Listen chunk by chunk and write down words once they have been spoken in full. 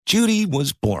Judy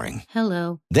was boring.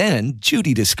 Hello. Then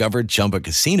Judy discovered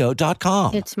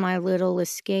ChumbaCasino.com. It's my little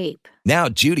escape. Now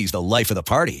Judy's the life of the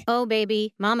party. Oh,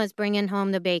 baby, mama's bringing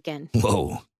home the bacon.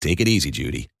 Whoa, take it easy,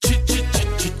 Judy.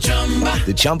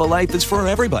 The Chumba life is for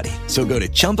everybody. So go to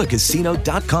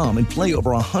ChumbaCasino.com and play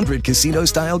over 100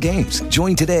 casino-style games.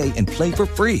 Join today and play for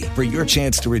free for your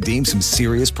chance to redeem some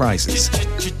serious prizes.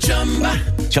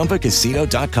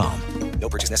 ChumbaCasino.com. No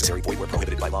purchase necessary. Void where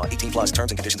prohibited by law. 18 plus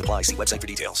terms and conditions apply. See website for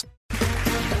details.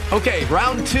 Okay,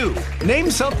 round two. Name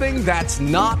something that's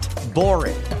not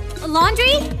boring. A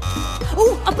laundry?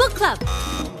 Ooh, a book club.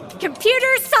 Computer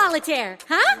solitaire,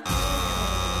 huh?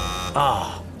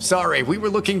 Ah, sorry, we were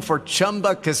looking for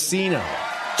Chumba Casino.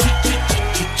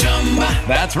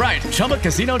 That's right,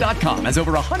 ChumbaCasino.com has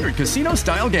over 100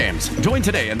 casino-style games. Join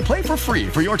today and play for free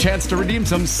for your chance to redeem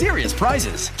some serious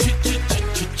prizes.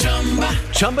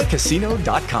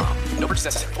 ChumbaCasino.com. No purchase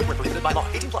necessary. Void where prohibited by law.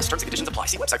 18 plus terms and conditions apply.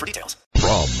 See website for details.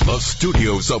 From the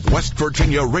studios of West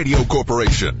Virginia Radio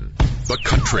Corporation, the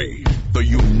country, the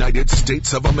United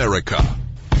States of America,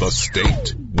 the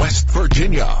state, West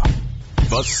Virginia,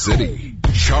 the city,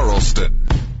 Charleston.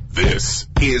 This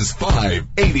is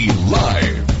 580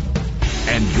 Live.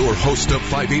 And your host of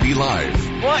 580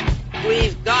 Live. What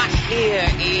we've got here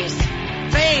is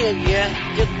failure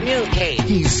to communicate.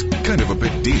 He's kind of a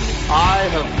big deal. I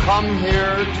have come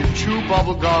here to chew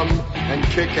bubblegum and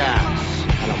kick ass.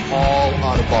 And I'm all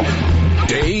out of bubblegum.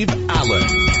 Dave Allen.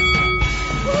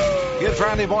 Good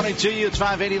Friday morning to you. It's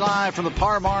 580 Live from the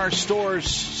Par-Mar Stores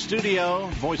studio.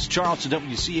 Voice of Charleston,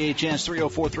 WCHS,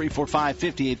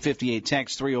 304-345-5858.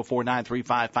 Text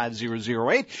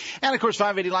 304-935-5008. And, of course,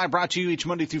 580 Live brought to you each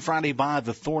Monday through Friday by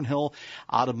the Thornhill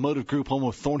Automotive Group, home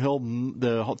of Thornhill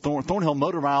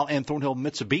Motor Mile and Thornhill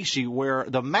Mitsubishi, where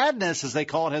the madness, as they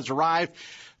call it, has arrived.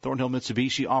 Thornhill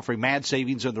Mitsubishi offering mad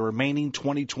savings on the remaining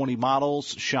 2020 models.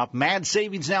 Shop mad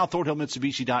savings now,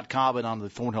 ThornhillMitsubishi.com, and on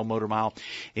the Thornhill Motor Mile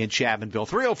in Chapmanville.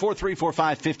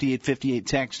 304-345-5858.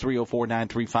 Text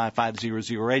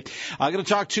 304-935-5008. I'm going to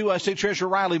talk to State Treasurer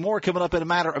Riley Moore coming up in a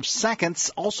matter of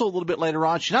seconds. Also a little bit later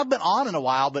on. She's not been on in a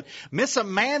while, but Miss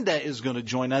Amanda is going to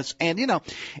join us. And, you know,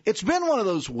 it's been one of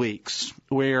those weeks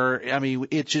where, I mean,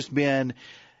 it's just been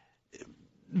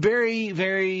very,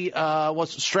 very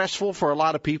stressful for a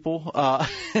lot of people.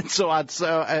 And so I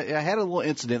had a little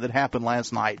incident that happened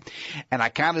last night, and I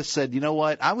kind of said, you know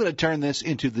what, I'm going to turn this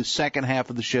into the second half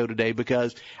of the show today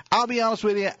because I'll be honest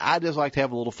with you, I just like to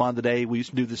have a little fun today. We used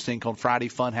to do this thing called Friday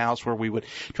Fun House where we would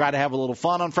try to have a little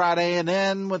fun on Friday, and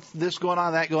then with this going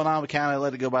on, that going on, we kind of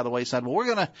let it go by the wayside. Well, we're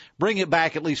going to bring it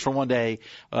back at least for one day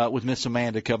with Miss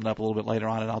Amanda coming up a little bit later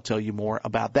on, and I'll tell you more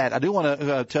about that. I do want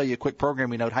to tell you a quick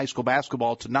programming note. High school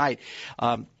basketball tonight.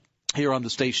 Here on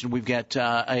the station, we've got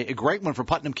a great one for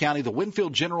Putnam County. The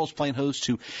Winfield Generals playing host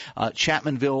to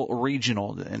Chapmanville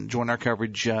Regional, and join our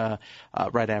coverage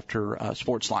right after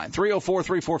Sportsline.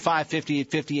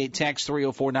 304-345-5858. Text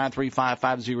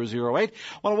 304-935-5008.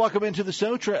 Want to welcome into the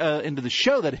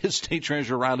show that is State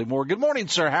Treasurer Riley Moore. Good morning,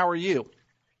 sir. How are you?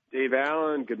 Dave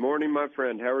Allen, good morning, my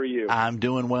friend. How are you? I'm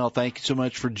doing well. Thank you so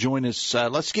much for joining us.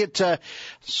 Let's get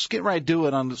right to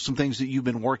it on some things that you've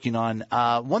been working on.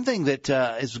 One thing that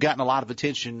has gotten a lot of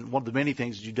attention, one of the many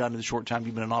things that you've done in the short time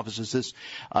you've been in office, is this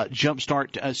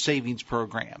Jumpstart Savings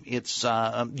Program. It's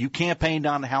you campaigned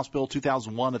on the House Bill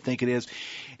 2001, I think it is.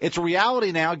 It's a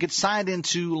reality now. It gets signed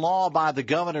into law by the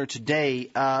governor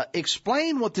today.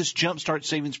 Explain what this Jumpstart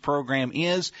Savings Program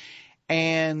is,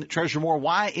 and Treasurer Moore,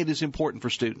 why it is important for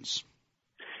students.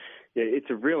 Yeah, it's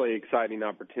a really exciting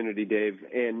opportunity, Dave.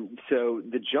 And so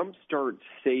the Jumpstart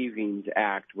Savings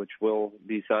Act, which will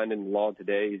be signed into law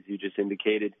today, as you just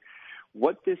indicated,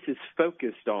 what this is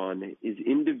focused on is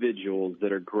individuals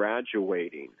that are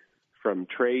graduating from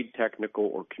trade, technical,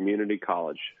 or community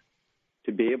college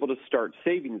to be able to start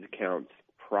savings accounts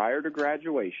prior to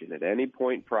graduation at any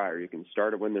point prior. You can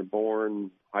start it when they're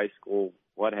born, high school,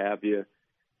 what have you.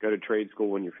 Go to trade school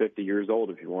when you're 50 years old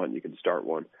if you want. You can start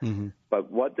one. Mm-hmm.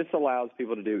 But what this allows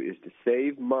people to do is to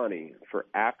save money for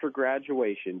after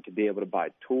graduation to be able to buy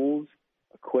tools,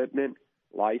 equipment,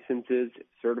 licenses,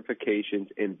 certifications,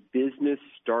 and business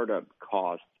startup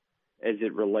costs as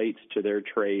it relates to their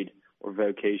trade or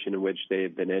vocation in which they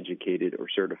have been educated or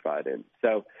certified in.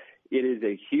 So it is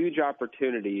a huge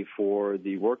opportunity for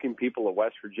the working people of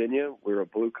West Virginia. We're a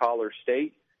blue-collar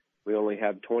state. We only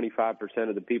have 25%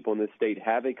 of the people in this state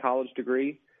have a college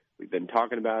degree. We've been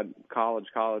talking about college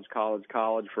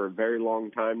for a very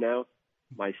long time now.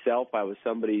 Myself, I was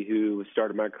somebody who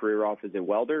started my career off as a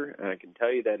welder, and I can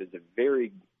tell you that is a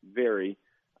very, very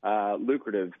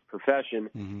lucrative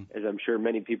profession, as I'm sure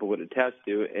many people would attest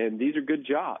to, and these are good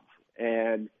jobs.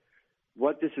 And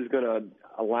what this is going to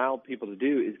allow people to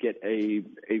do is get a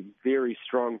very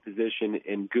strong position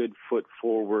and good foot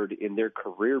forward in their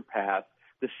career path,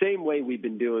 the same way we've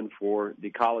been doing for the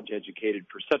college educated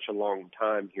for such a long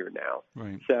time here now.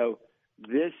 Right. So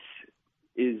this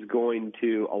is going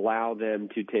to allow them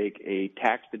to take a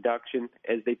tax deduction.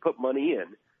 As they put money in,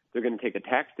 they're going to take a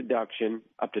tax deduction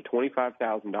up to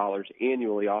 $25,000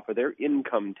 annually off of their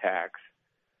income tax.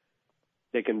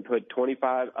 They can put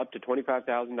up to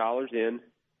 $25,000 in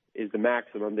is the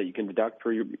maximum that you can deduct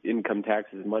for your income tax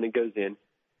as money goes in.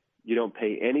 You don't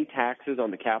pay any taxes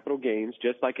on the capital gains,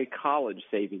 just like a college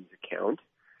savings account.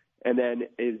 And then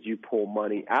as you pull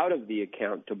money out of the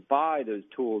account to buy those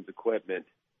tools, equipment,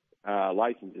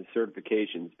 licenses,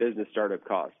 certifications, business startup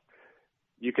costs,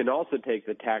 you can also take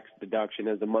the tax deduction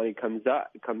as the money comes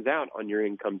out on your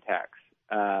income tax,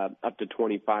 up to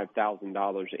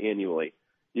 $25,000 annually.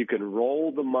 You can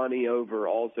roll the money over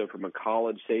also from a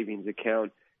college savings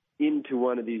account into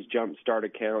one of these Jump Start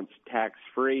accounts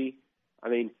tax-free. I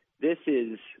mean,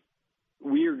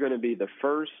 we are going to be the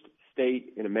first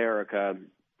state in America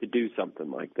to do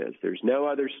something like this. There's no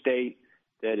other state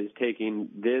that is taking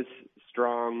this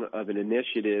strong of an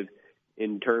initiative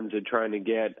in terms of trying to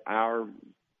get our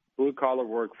blue-collar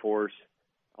workforce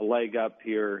a leg up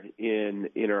here in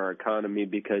our economy,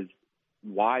 because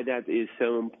why that is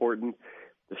so important,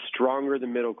 the stronger the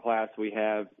middle class we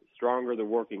have, stronger the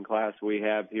working class we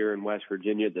have here in West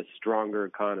Virginia, the stronger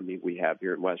economy we have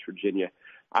here in West Virginia.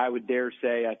 I would dare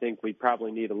say I think we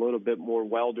probably need a little bit more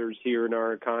welders here in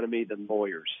our economy than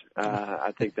lawyers.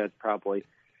 I think that's probably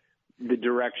the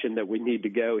direction that we need to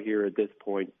go here at this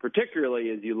point, particularly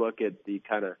as you look at the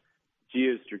kind of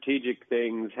geostrategic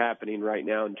things happening right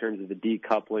now in terms of the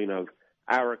decoupling of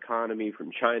our economy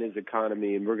from China's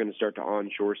economy, and we're going to start to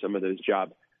onshore some of those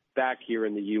jobs back here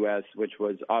in the U.S., which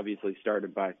was obviously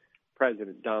started by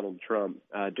President Donald Trump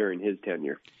during his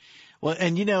tenure. Well,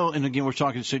 and and again, we're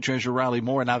talking to State Treasurer Riley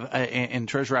Moore, and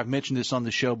Treasurer, I've mentioned this on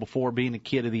the show before. Being a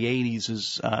kid of the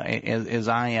 '80s, as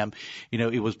I am,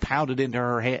 it was pounded into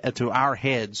our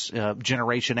heads,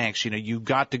 Generation X. You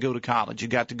got to go to college,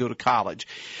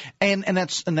 and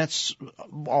that's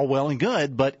all well and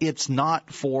good, but it's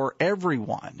not for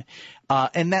everyone.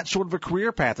 And that sort of a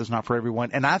career path is not for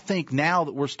everyone. And I think now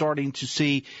that we're starting to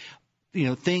see,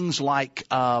 things like,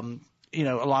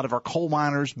 a lot of our coal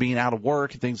miners being out of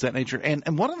work and things of that nature.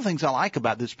 And one of the things I like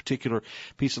about this particular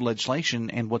piece of legislation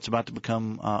and what's about to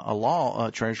become a law,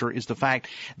 Treasurer, is the fact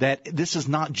that this is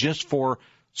not just for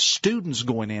students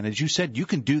going in. As you said, you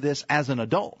can do this as an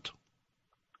adult.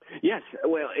 Yes,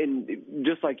 well, and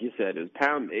just like you said, it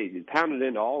pounded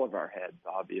into all of our heads,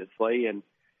 obviously. And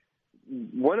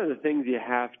one of the things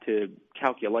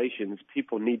calculations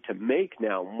people need to make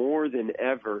now more than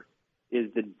ever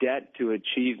is the debt to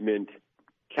achievement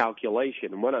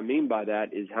calculation. And what I mean by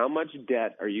that is how much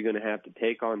debt are you going to have to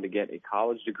take on to get a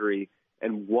college degree,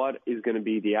 and what is going to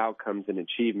be the outcomes and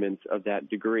achievements of that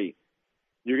degree.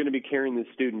 You're going to be carrying the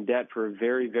student debt for a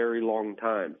very, very long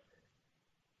time.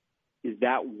 Is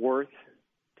that worth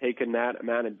taking that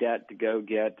amount of debt to go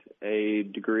get a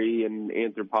degree in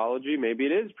anthropology? Maybe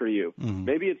it is for you. Mm-hmm.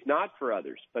 Maybe it's not for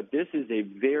others. But this is a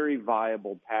very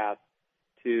viable path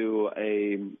to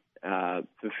a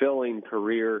fulfilling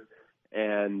career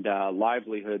and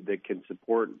livelihood that can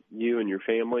support you and your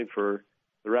family for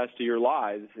the rest of your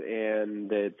lives.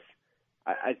 And it's,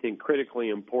 I think, critically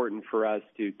important for us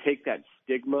to take that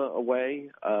stigma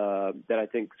away that I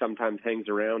think sometimes hangs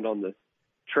around on the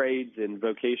trades and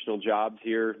vocational jobs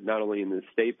here, not only in this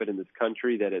state but in this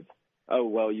country, that it's, oh,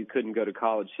 well, you couldn't go to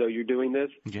college, so you're doing this.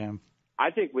 Yeah.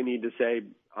 I think we need to say,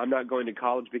 I'm not going to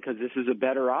college because this is a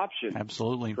better option.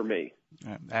 Absolutely. For me.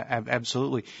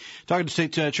 Absolutely. Talking to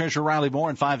State Treasurer Riley Moore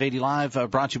in 580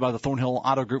 Live, brought to you by the Thornhill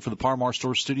Auto Group for the Par-Mar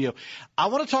Store Studio. I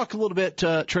want to talk a little bit,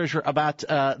 Treasurer, about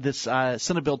this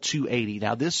Senate Bill 280.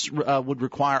 Now, this would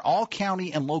require all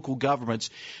county and local governments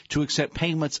to accept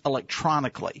payments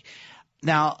electronically.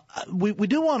 Now, we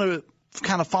do want to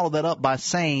kind of follow that up by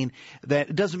saying that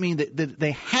it doesn't mean that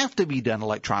they have to be done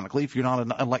electronically. If you're not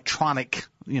an electronic,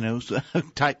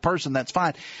 type person, that's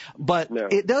fine. But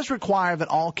It does require that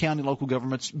all county and local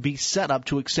governments be set up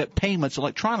to accept payments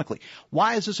electronically.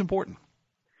 Why is this important?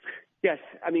 Yes.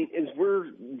 I mean, as we're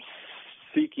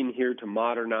seeking here to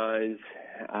modernize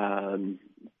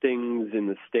things in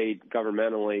the state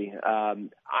governmentally,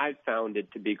 I found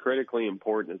it to be critically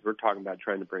important as we're talking about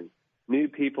trying to bring new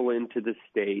people into the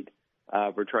state.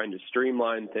 We're trying to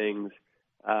streamline things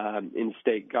in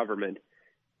state government,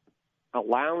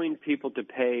 allowing people to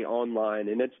pay online.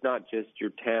 And it's not just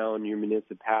your town, your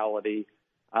municipality,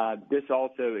 This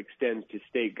also extends to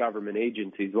state government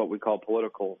agencies, what we call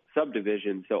political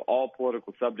subdivisions. So all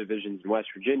political subdivisions in West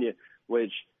Virginia,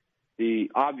 which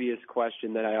the obvious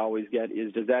question that I always get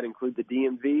is, does that include the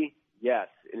DMV? Yes,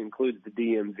 it includes the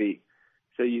DMV.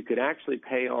 So you could actually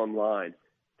pay online.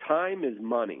 Time is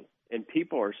money, and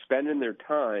people are spending their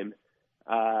time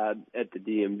at the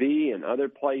DMV and other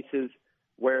places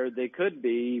where they could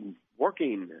be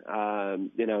working,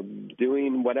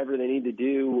 doing whatever they need to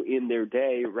do in their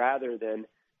day rather than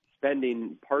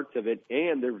spending parts of it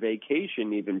and their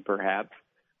vacation even perhaps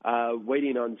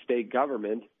waiting on state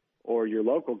government or your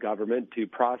local government to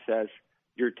process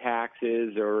your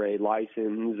taxes or a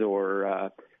license or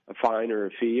a fine or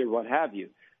a fee or what have you.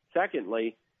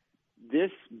 Secondly,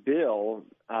 this bill,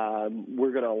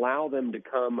 we're going to allow them to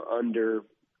come under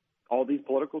all these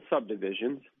political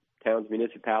subdivisions, towns,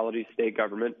 municipalities, state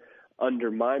government,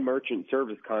 under my merchant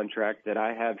service contract that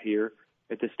I have here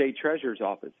at the state treasurer's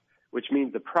office, which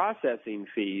means the processing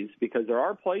fees, because there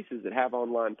are places that have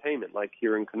online payment, like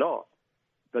here in Kanawha,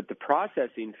 but the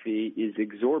processing fee is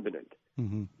exorbitant.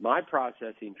 Mm-hmm. My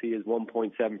processing fee is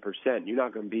 1.7%. You're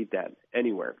not going to beat that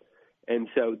anywhere. And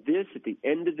so this, at the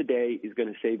end of the day, is going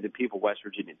to save the people of West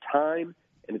Virginia time,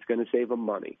 and it's going to save them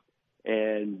money.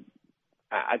 And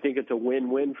I think it's a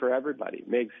win-win for everybody. It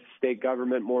makes state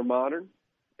government more modern,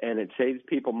 and it saves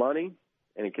people money,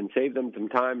 and it can save them some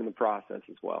time in the process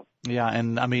as well. Yeah,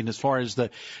 and I mean, as far as the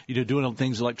doing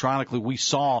things electronically, we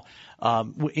saw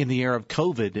in the era of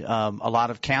COVID a lot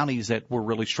of counties that were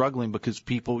really struggling because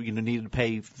people needed to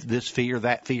pay this fee or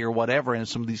that fee or whatever, and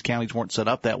some of these counties weren't set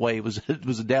up that way. It was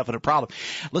a definite problem.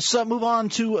 Let's move on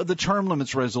to the term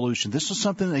limits resolution. This is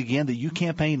something again that you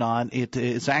campaigned on. It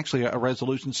is actually a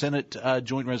resolution, Senate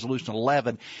Joint Resolution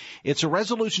 11. It's a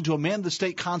resolution to amend the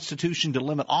state constitution to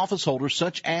limit office holders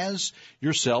such as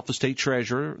yourself, the state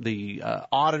treasurer, the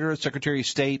auditor, secretary of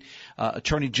state,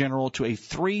 attorney general, to a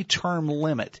 3-term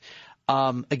limit.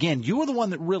 Again, you were the one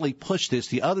that really pushed this.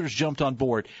 The others jumped on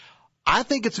board. I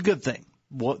think it's a good thing.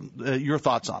 What your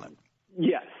thoughts on it?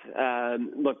 Yes.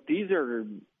 Look, this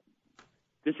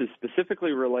is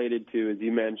specifically related to, as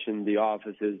you mentioned, the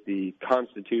offices, the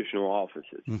constitutional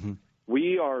offices. Mm-hmm.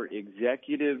 We are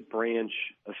executive branch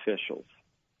officials.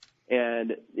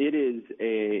 And it is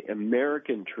an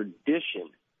American tradition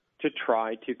to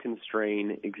try to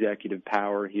constrain executive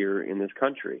power here in this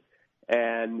country.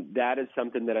 And that is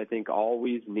something that I think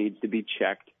always needs to be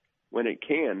checked when it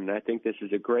can. And I think this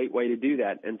is a great way to do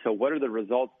that. And so what are the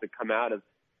results that come out of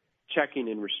checking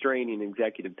and restraining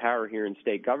executive power here in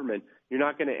state government? You're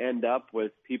not going to end up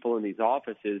with people in these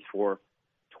offices for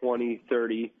 20,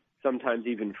 30, sometimes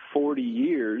even 40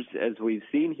 years, as we've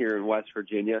seen here in West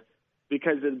Virginia,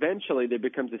 because eventually there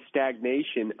becomes a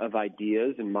stagnation of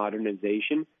ideas and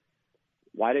modernization.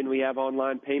 Why didn't we have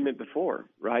online payment before,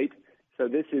 right? So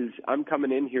I'm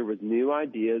coming in here with new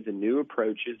ideas and new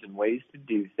approaches and ways to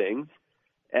do things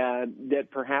that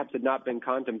perhaps had not been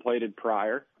contemplated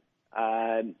prior.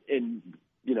 And,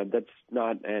 that's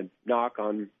not a knock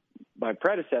on my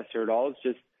predecessor at all. It's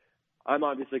just I'm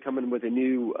obviously coming with a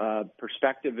new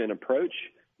perspective and approach,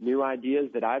 new ideas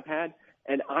that I've had.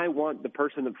 And I want the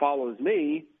person that follows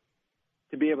me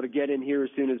to be able to get in here as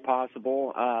soon as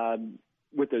possible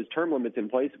with those term limits in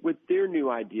place with their new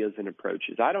ideas and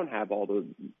approaches. I don't have all the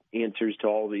answers to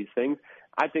all these things.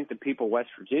 I think the people of West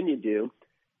Virginia do,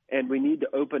 and we need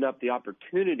to open up the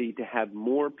opportunity to have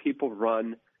more people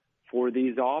run for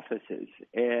these offices.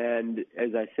 And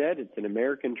as I said, it's an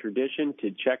American tradition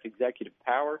to check executive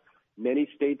power. Many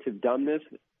states have done this,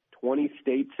 20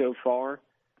 states so far.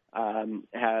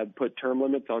 Have put term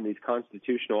limits on these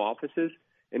constitutional offices.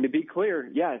 And to be clear,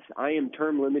 yes, I am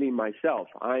term limiting myself.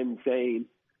 I'm saying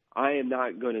I am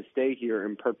not going to stay here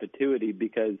in perpetuity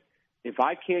because if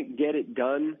I can't get it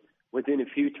done within a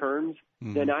few terms,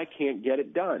 then I can't get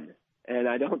it done. And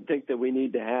I don't think that we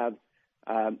need to have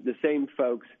the same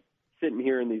folks sitting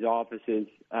here in these offices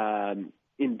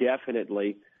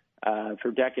indefinitely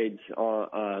for decades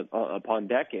upon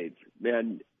decades.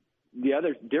 And the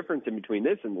other difference in between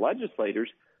this and legislators,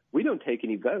 we don't take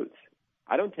any votes.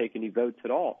 I don't take any votes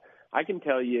at all. I can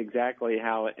tell you exactly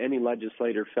how any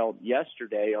legislator felt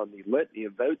yesterday on the litany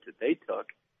of votes that they took.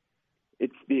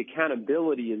 It's the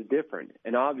accountability is different.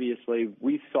 And obviously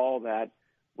we saw that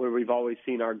where we've always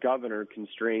seen our governor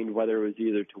constrained, whether it was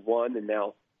either to 1 and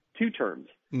now 2 terms.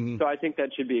 Mm-hmm. So I think that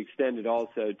should be extended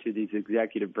also to these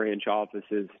executive branch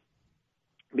offices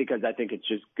because I think it's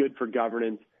just good for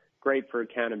governance, great for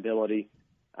accountability,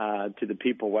 to the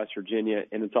people of West Virginia,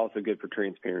 and it's also good for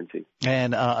transparency.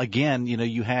 And again,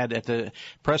 you had at the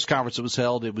press conference that was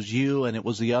held, it was you and it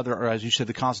was the other, or as you said,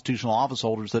 the constitutional office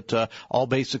holders that all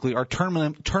basically are term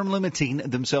limiting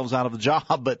themselves out of the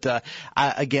job. But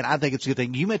I think it's a good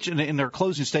thing. You mentioned in their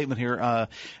closing statement here,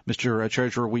 Mr.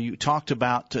 Treasurer, we talked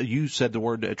about, you said the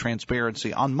word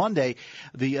transparency. On Monday,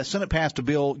 the Senate passed a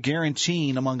bill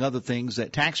guaranteeing, among other things,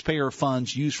 that taxpayer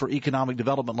funds used for economic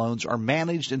development loans are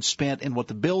managed and spent in what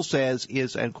the bill says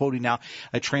is, and quoting now,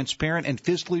 a transparent and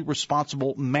fiscally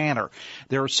responsible manner.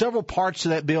 There are several parts to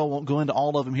that bill. Won't go into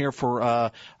all of them here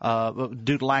for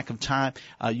due to lack of time.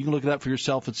 You can look it up for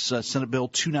yourself. It's Senate Bill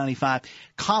 295.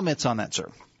 Comments on that, sir?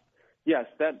 Yes,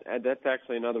 that's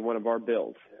actually another one of our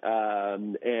bills,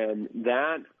 and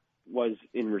that was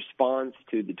in response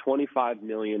to the $25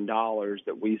 million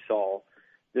that we saw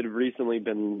that have recently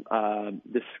been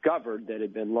discovered that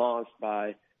had been lost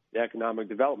by the Economic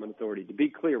Development Authority. To be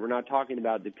clear, we're not talking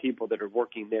about the people that are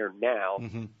working there now.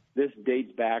 Mm-hmm. This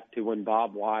dates back to when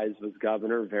Bob Wise was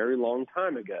governor a very long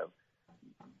time ago.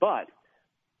 But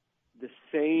the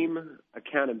same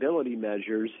accountability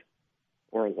measures,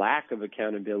 or lack of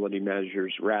accountability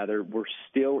measures, rather, were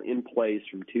still in place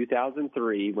from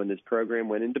 2003 when this program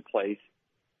went into place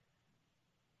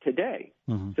today.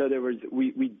 Mm-hmm. So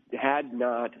we had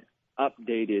not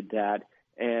updated that,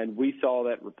 and we saw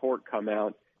that report come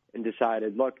out and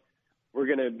decided, look, we're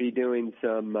going to be doing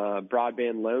some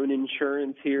broadband loan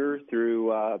insurance here through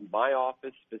my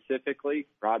office specifically.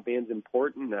 Broadband's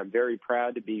important, and I'm very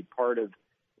proud to be part of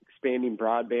expanding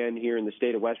broadband here in the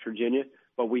state of West Virginia,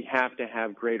 but we have to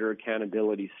have greater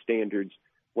accountability standards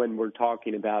when we're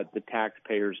talking about the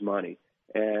taxpayers' money.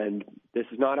 And this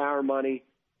is not our money,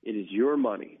 it is your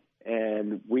money,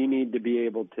 and we need to be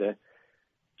able to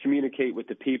communicate with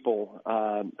the people,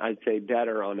 I'd say,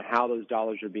 better on how those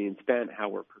dollars are being spent, how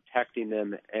we're protecting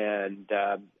them, and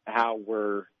how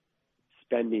we're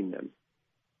spending them.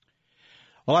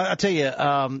 Well, I tell you,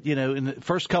 in the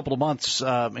first couple of months,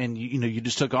 and you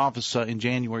just took office in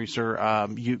January, sir. I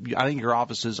think your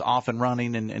office is off and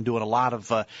running and doing a lot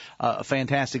of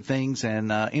fantastic things,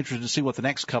 and interested to see what the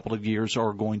next couple of years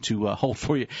are going to hold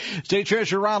for you. State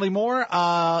Treasurer Riley Moore,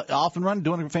 off and running,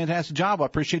 doing a fantastic job. I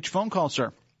appreciate your phone call,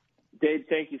 sir. Dave,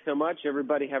 thank you so much.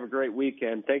 Everybody have a great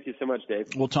weekend. Thank you so much, Dave.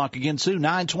 We'll talk again soon,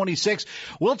 9:26.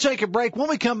 We'll take a break. When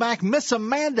we come back, Miss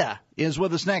Amanda is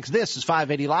with us next. This is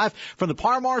 580 Live from the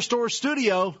Par-Mar Store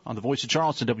studio on the Voice of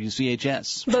Charleston,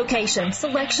 WCHS. Location,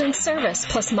 selection, service,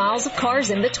 plus miles of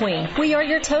cars in between. We are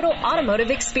your total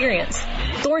automotive experience.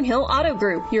 Thornhill Auto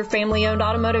Group, your family-owned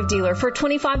automotive dealer for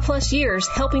 25 plus years,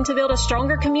 helping to build a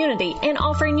stronger community and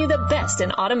offering you the best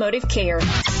in automotive care.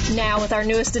 Now with our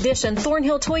newest addition,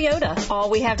 Thornhill Toyota. All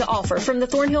we have to offer from the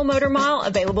Thornhill Motor Mile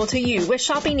available to you with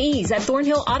shopping ease at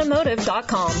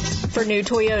thornhillautomotive.com. For new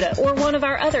Toyota or one of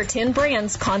our other 10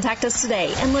 brands, contact us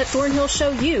today and let Thornhill show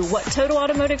you what total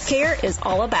automotive care is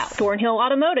all about.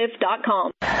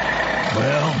 thornhillautomotive.com.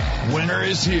 Well, winter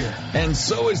is here, and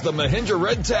so is the Mahindra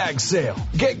Red Tag Sale.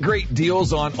 Get great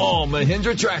deals on all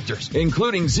Mahindra tractors,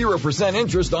 including 0%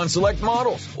 interest on select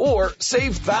models. Or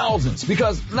save thousands,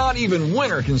 because not even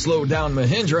winter can slow down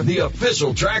Mahindra, the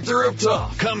official tractor of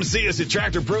talk. Come see us at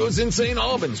Tractor Pros in St.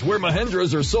 Albans, where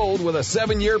Mahindras are sold with a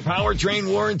 7-year powertrain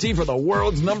warranty for the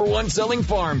world's #1 selling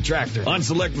farm tractor. On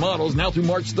select models now through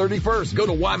March 31st. Go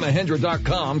to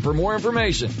whymahindra.com for more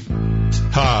information.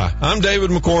 Hi, I'm David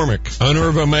McCormick, owner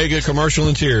of Omega Commercial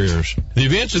Interiors. The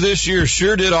events of this year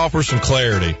sure did offer some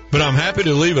clarity, but I'm happy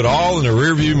to leave it all in the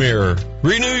rearview mirror.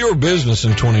 Renew your business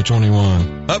in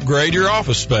 2021. Upgrade your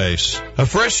office space. A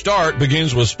fresh start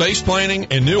begins with space planning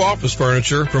and new office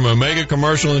furniture from Omega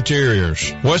Commercial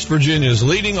Interiors, West Virginia's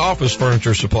leading office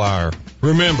furniture supplier.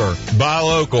 Remember, buy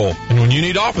local, and when you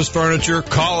need office furniture,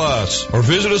 call us or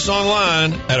visit us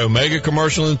online at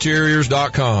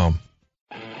OmegaCommercialInteriors.com.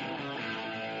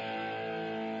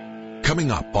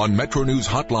 Coming up on Metro News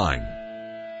Hotline.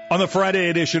 On the Friday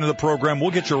edition of the program,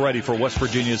 we'll get you ready for West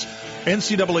Virginia's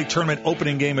NCAA tournament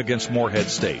opening game against Morehead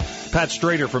State. Pat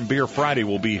Strader from Beer Friday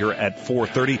will be here at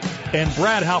 4:30, and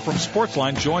Brad Howe from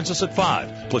Sportsline joins us at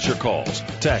 5. Plus your calls,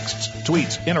 texts,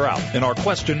 tweets, in or out in our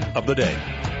question of the day.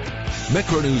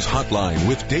 Metro News Hotline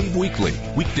with Dave Weekly.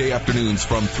 Weekday afternoons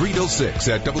from 3 till 6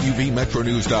 at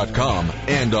WVMetroNews.com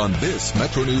and on this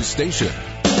Metro News station.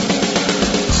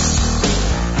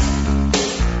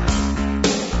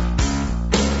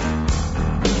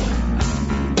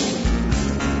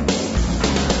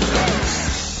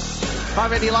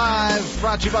 .580 Live,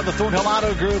 brought to you by the Thornhill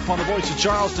Auto Group on the Voice of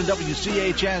Charleston,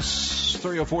 WCHS.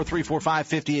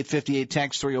 304-345-5858.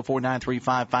 Text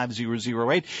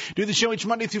 304-935-5008. Do the show each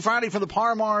Monday through Friday from the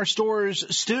Par-Mar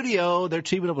Stores studio. They're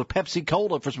teaming up with Pepsi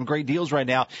Cola for some great deals right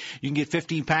now. You can get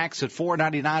 15 packs at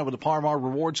 $4.99 with a Par-Mar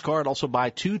Rewards card. Also buy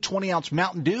 2 20-ounce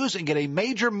Mountain Dews and get a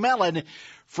Major Melon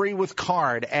free with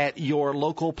card at your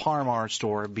local Par-Mar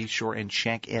store. Be sure and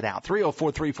check it out.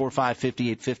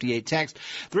 304-345-5858. Text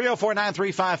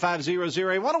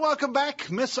 304-935-5008. I want to welcome back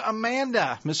Miss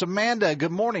Amanda. Miss Amanda,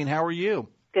 good morning. How are you?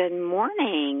 Good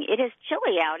morning. It is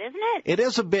chilly out, isn't it? It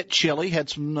is a bit chilly. Had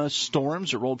some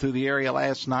storms that rolled through the area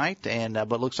last night, and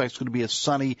but it looks like it's going to be a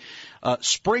sunny,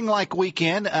 spring-like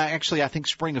weekend. Actually, I think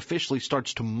spring officially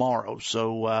starts tomorrow,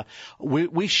 so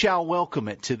we shall welcome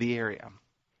it to the area.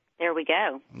 There we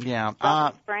go. Yeah.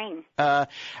 Spring. And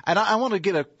I want to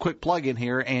get a quick plug in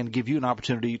here and give you an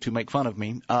opportunity to make fun of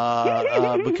me,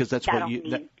 because that's what you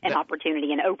need an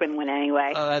opportunity, an open one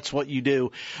anyway. That's what you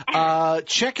do.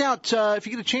 Check out, if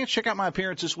you get a chance, check out my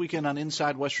appearance this weekend on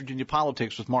Inside West Virginia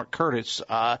Politics with Mark Curtis.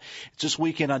 It's this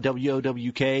weekend on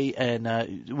WOWK,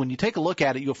 and when you take a look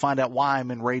at it, you'll find out why I'm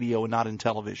in radio and not in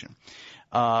television.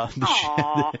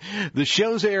 The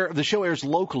show airs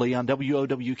locally on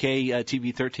WOWK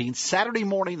TV 13 Saturday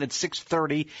morning at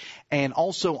 6:30, and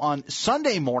also on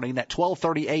Sunday morning at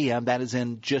 12:30 a.m. That is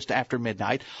in just after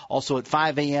midnight. Also at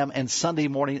 5 a.m. and Sunday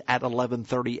morning at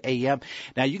 11:30 a.m.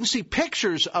 Now you can see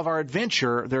pictures of our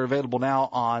adventure. They're available now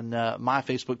on my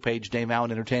Facebook page, Dave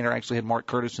Allen Entertainer. I actually had Mark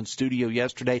Curtis in studio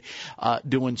yesterday,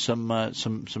 doing some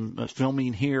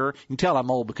filming here. You can tell I'm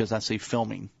old because I say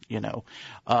filming,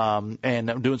 and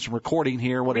I'm doing some recording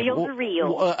here. Reel to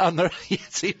reel.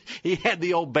 Yes, he had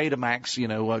the old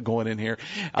Betamax, going in here.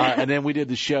 And then we did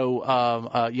the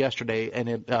show yesterday, and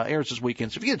it airs this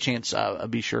weekend. So if you get a chance,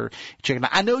 be sure to check it out.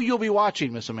 I know you'll be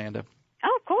watching, Miss Amanda.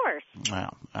 Oh, of course.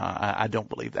 Well, I don't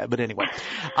believe that, but anyway,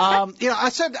 I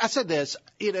said this.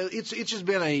 It's just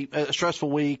been a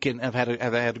stressful week, and I've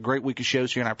had a great week of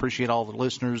shows here, and I appreciate all the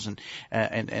listeners and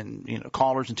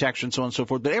callers and texters and so on and so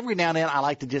forth. But every now and then, I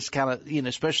like to just kind of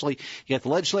especially you got the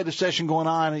legislative session going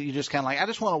on, and you just kind of I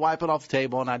just want to wipe it off the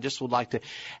table, and I just would like to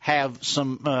have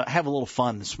have a little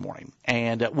fun this morning.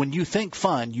 And when you think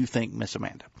fun, you think Miss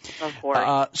Amanda. Of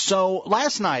course. So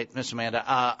last night, Miss Amanda,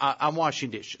 I'm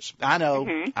washing dishes. I know.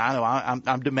 Mm-hmm. I know.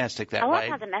 I'm domestic that way. I love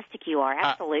how domestic you are.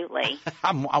 Absolutely.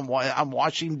 I'm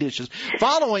washing dishes.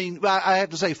 I have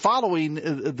to say, following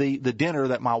the dinner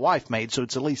that my wife made, so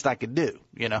it's the least I could do,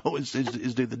 is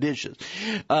do the dishes.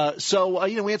 So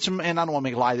we had some, and I don't want to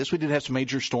make a lie of this, we did have some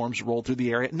major storms roll through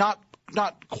the area. Not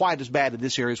quite as bad in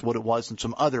this area as what it was in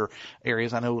some other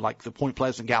areas. I know like the Point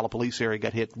Pleasant, Gallipolis area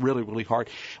got hit really, really hard.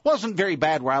 It wasn't very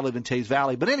bad where I live in Tays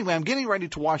Valley. But anyway, I'm getting ready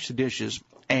to wash the dishes,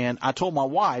 and I told my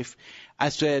wife, I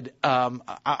said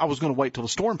I was going to wait till the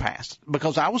storm passed,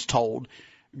 because I was told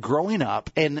growing up,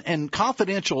 and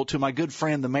confidential to my good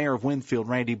friend, the mayor of Winfield,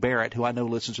 Randy Barrett, who I know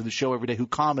listens to the show every day, who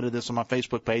commented this on my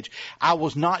Facebook page, I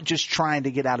was not just trying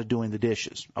to get out of doing the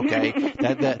dishes, okay?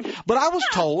 But I was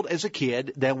told as a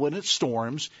kid that when it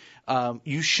storms,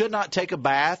 you should not take a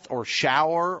bath or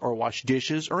shower or wash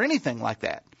dishes or anything like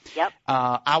that. Yep.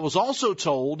 I was also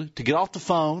told to get off the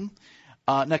phone.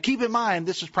 Now, keep in mind,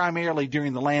 this is primarily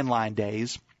during the landline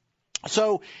days.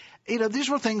 So, these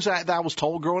were things that I was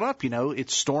told growing up.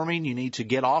 It's storming. You need to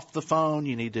get off the phone.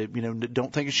 You need to,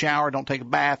 don't take a shower, don't take a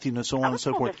bath, so on and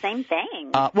so forth. The same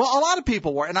thing. Well, a lot of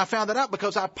people were, and I found that out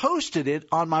because I posted it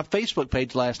on my Facebook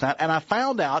page last night, and I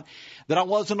found out that I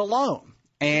wasn't alone.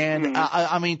 And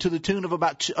I mean, to the tune of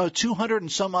about 200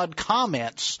 and some odd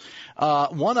comments.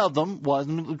 One of them was,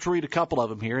 let's read a couple of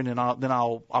them here, and then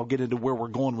I'll get into where we're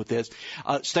going with this.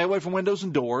 Stay away from windows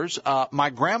and doors.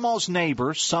 My grandma's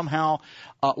neighbor somehow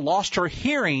lost her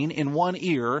hearing in one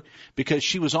ear because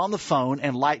she was on the phone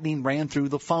and lightning ran through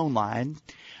the phone line.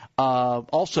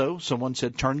 Also, someone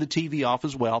said turn the TV off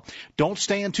as well. Don't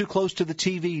stand too close to the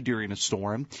TV during a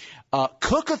storm.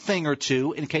 Cook a thing or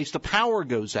two in case the power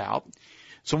goes out.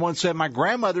 Someone said my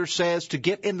grandmother says to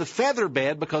get in the feather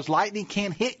bed because lightning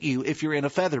can't hit you if you're in a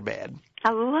feather bed.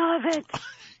 I love it.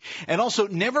 And also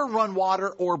never run water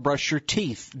or brush your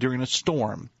teeth during a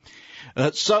storm.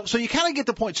 So you kind of get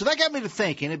the point. So that got me to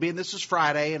thinking, being this is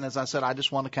Friday, and as I said, I just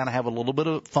want to kind of have a little bit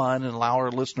of fun and allow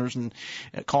our listeners and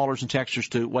callers and texters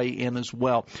to weigh in as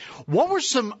well. What were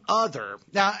some other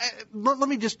 – now, let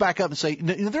me just back up and say,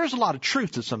 there's a lot of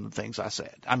truth to some of the things I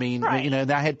said. I mean, right.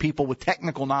 And I had people with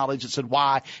technical knowledge that said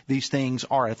why these things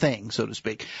are a thing, so to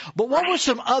speak. But what were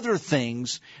some other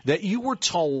things that you were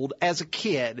told as a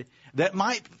kid that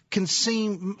might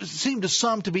seem to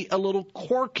some to be a little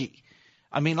quirky?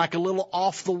 I mean, like a little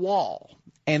off the wall.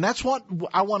 And that's what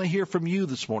I want to hear from you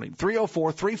this morning.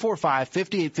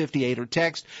 304-345-5858 or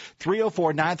text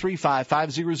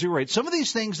 304-935-5008. Some of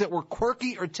these things that were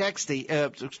quirky or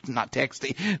not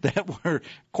texty, that were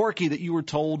quirky that you were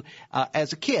told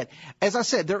as a kid. As I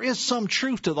said, there is some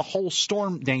truth to the whole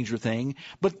storm danger thing,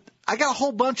 but I got a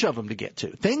whole bunch of them to get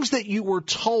to. Things that you were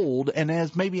told,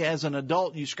 and maybe as an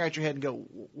adult you scratch your head and go,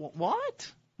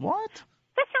 what? What?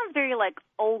 That sounds very like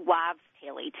old wives'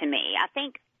 tale-y to me. I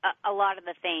think a lot of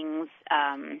the things,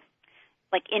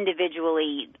 like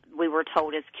individually, we were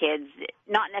told as kids,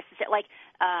 not necessarily like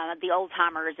the old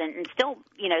timers, and still,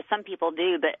 some people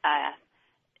do. But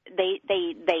they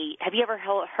have you ever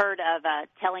heard of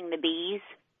telling the bees?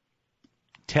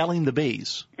 Telling the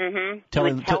bees. Mm-hmm.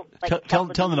 Telling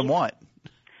them what?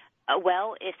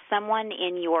 Well, if someone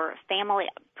in your family,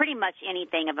 pretty much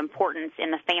anything of importance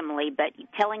in the family, but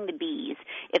telling the bees,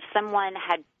 if someone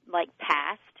had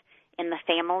passed in the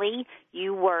family,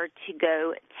 you were to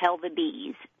go tell the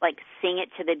bees, sing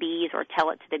it to the bees or tell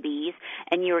it to the bees,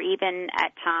 and you were even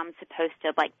at times supposed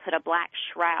to put a black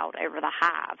shroud over the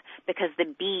hive because the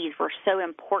bees were so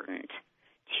important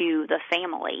to the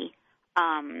family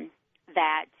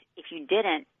that if you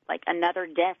didn't, another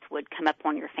death would come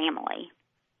upon your family.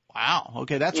 Wow.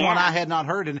 Okay, that's one I had not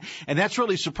heard, and that's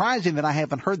really surprising that I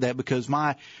haven't heard that because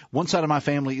one side of my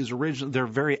family is they're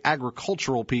very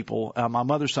agricultural people. My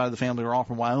mother's side of the family are all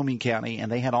from Wyoming County, and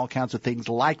they had all kinds of things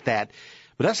like that.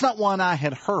 But that's not one I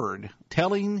had heard.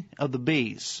 Telling of the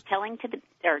bees. Tell it to the bees.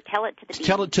 Tell it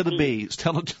to the bees.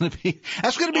 Tell it to the bees.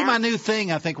 That's going to be my new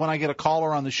thing, I think, when I get a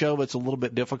caller on the show. It's a little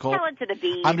bit difficult. Tell it to the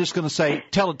bees. I'm just going to say,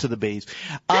 tell it to the bees.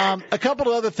 A couple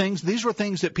of other things. These were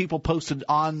things that people posted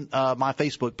on my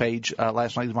Facebook page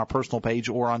last night, my personal page,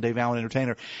 or on Dave Allen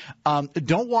Entertainer.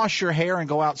 Don't wash your hair and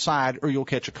go outside, or you'll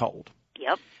catch a cold.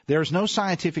 Yep. There's no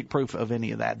scientific proof of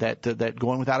any of that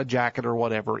going without a jacket or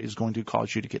whatever is going to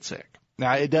cause you to get sick.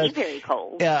 Now, it does. It's very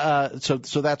cold.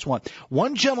 So that's one.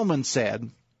 One gentleman said,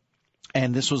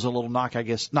 and this was a little knock, I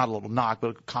guess, not a little knock,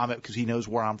 but a comment because he knows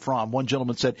where I'm from. One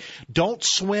gentleman said, don't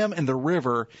swim in the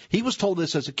river. He was told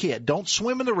this as a kid. Don't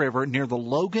swim in the river near the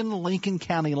Logan-Lincoln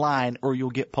County line or you'll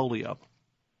get polio.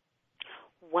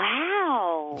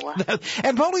 Wow.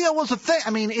 And polio was a thing.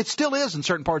 I mean, it still is in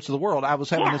certain parts of the world. I was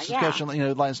having this discussion,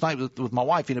 last night with my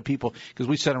wife, people, because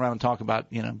we sit around and talk about,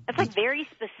 It's very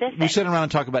specific. We sit around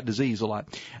and talk about disease a lot.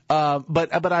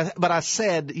 But I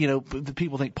said, the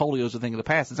people think polio is a thing of the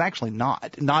past. It's actually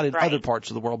not in other parts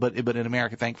of the world, but in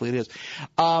America, thankfully it is.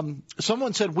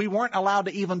 Someone said we weren't allowed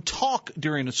to even talk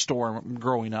during a storm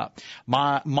growing up.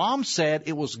 My mom said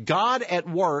it was God at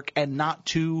work and not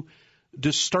to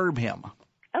disturb him.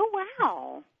 Oh, wow.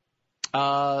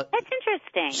 That's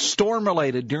interesting.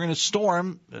 Storm-related. During a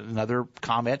storm, another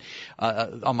comment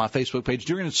on my Facebook page,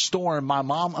 during a storm, my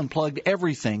mom unplugged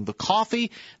everything, the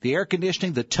coffee, the air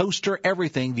conditioning, the toaster,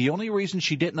 everything. The only reason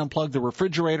she didn't unplug the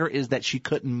refrigerator is that she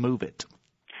couldn't move it.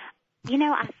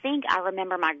 I think I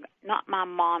remember not my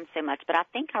mom so much, but I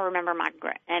think I remember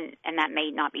and that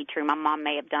may not be true. My mom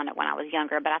may have done it when I was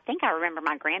younger, but I think I remember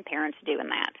my grandparents doing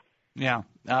that. Yeah.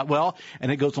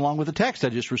 And it goes along with the text I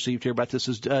just received here about this.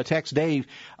 Is text Dave,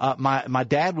 my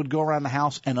dad would go around the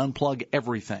house and unplug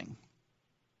everything.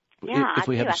 Yeah, if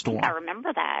we had a storm. I think I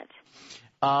remember that.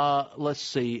 Let's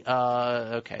see.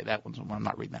 Okay, that one's I'm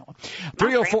not reading that one. My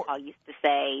grandpa used to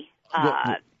say,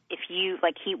 if you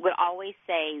he would always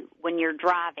say when you're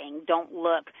driving, don't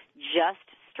look just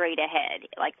straight ahead.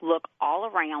 Look all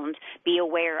around. Be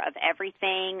aware of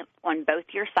everything on both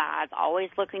your sides. Always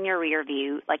look in your rear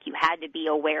view. You had to be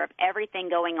aware of everything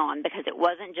going on because it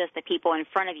wasn't just the people in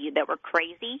front of you that were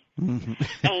crazy. Mm-hmm.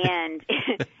 And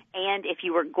if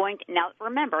you were going to, now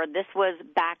remember, this was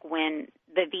back when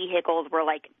the vehicles were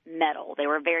metal. They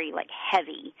were very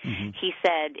heavy. Mm-hmm. He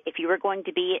said if you were going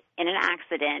to be in an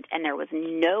accident and there was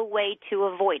no way to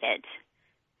avoid it,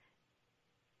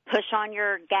 push on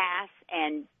your gas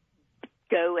and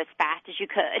go as fast as you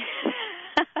could.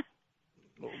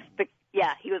 But,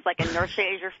 yeah, he was like a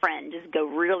nursery as your friend. Just go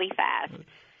really fast.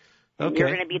 Okay. You're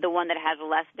going to be the one that has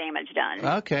less damage done.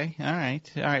 Okay. All right.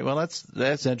 Well,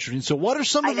 that's interesting. So, what are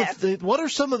some of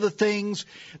the things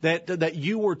that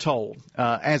you were told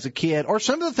as a kid, or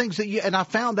some of the things that and I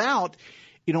found out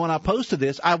when I posted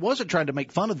this, I wasn't trying to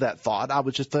make fun of that thought. I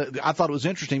was just, I thought it was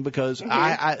interesting because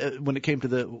I when it came to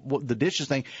the dishes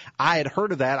thing, I had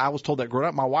heard of that. I was told that growing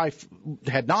up. My wife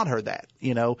had not heard that,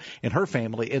 in her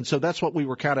family. And so that's what we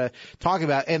were kind of talking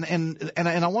about. And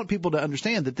I want people to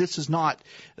understand that this is not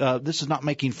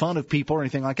making fun of people or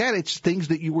anything like that. It's things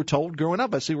that you were told growing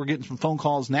up. I see we're getting some phone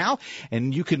calls now,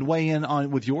 and you can weigh in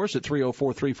on with yours at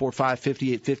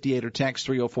 304-345-5858 or text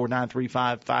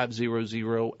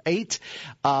 304-935-5008.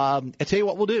 I tell you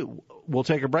what we'll do. We'll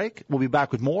take a break. We'll be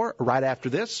back with more right after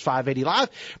this. 580 Live,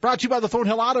 brought to you by the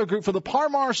Thornhill Auto Group for the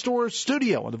Parmar Stores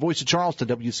Studio on the Voice of Charleston,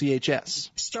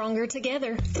 WCHS. Stronger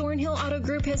together. Thornhill Auto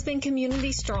Group has been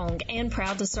community strong and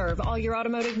proud to serve all your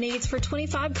automotive needs for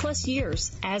 25 plus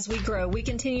years. As we grow, we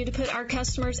continue to put our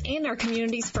customers and our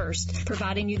communities first,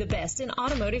 providing you the best in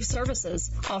automotive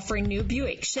services, offering new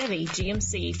Buick, Chevy,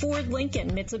 GMC, Ford,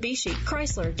 Lincoln, Mitsubishi,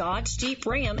 Chrysler, Dodge, Jeep,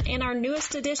 Ram, and our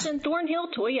newest addition, Thornhill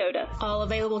Toyota. All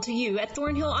available to you at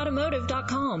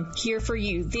ThornhillAutomotive.com. Here for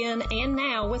you then and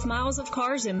now with miles of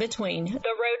cars in between. The road to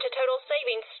total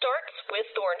savings starts with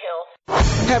Thornhill.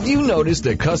 Have you noticed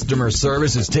that customer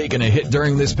service has taken a hit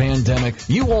during this pandemic?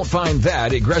 You won't find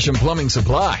that at Gresham Plumbing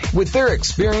Supply. With their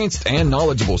experienced and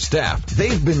knowledgeable staff,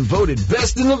 they've been voted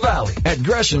best in the Valley. At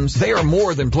Gresham's, they are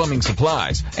more than plumbing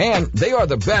supplies, and they are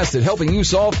the best at helping you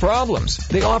solve problems.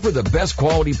 They offer the best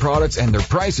quality products, and their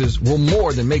prices will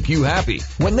more than make you happy.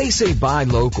 When they say buy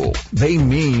local, they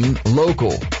mean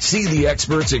local. See the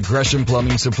experts at Gresham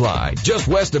Plumbing Supply, just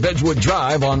west of Edgewood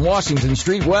Drive on Washington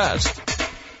Street West.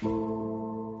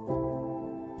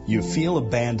 You feel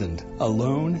abandoned,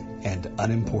 alone, and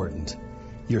unimportant.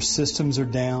 Your systems are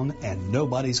down and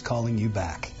nobody's calling you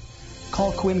back.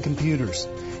 Call Quinn Computers.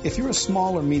 If you're a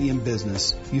small or medium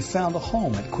business, you've found a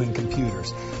home at Quinn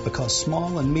Computers because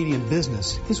small and medium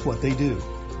business is what they do.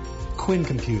 Quinn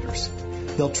Computers.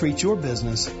 They'll treat your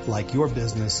business like your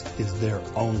business is their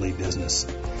only business.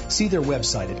 See their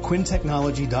website at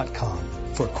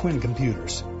quintechnology.com for Quinn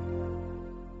Computers.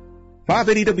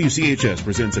 580 WCHS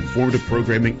presents informative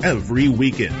programming every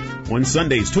weekend. On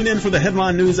Sundays, tune in for the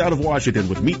headline news out of Washington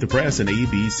with Meet the Press and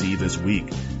ABC This Week.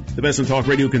 The Best in Talk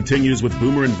Radio continues with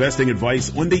Boomer investing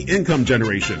advice on the income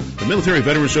generation. The Military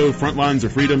Veteran Show, Frontlines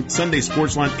of Freedom, Sunday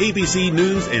Sportsline, ABC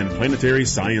News, and Planetary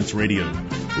Science Radio.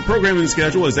 The programming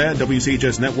schedule is at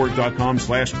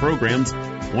WCHSnetwork.com/programs.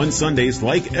 On Sundays,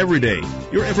 like every day,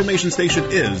 your information station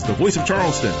is the Voice of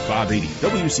Charleston, 580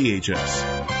 WCHS.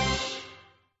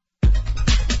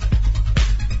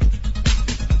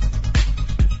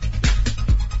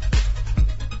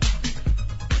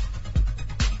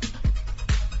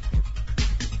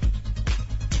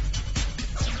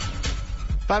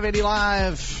 .580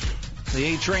 Live, the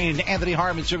A-Train, Anthony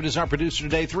Hartman serving as our producer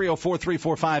today.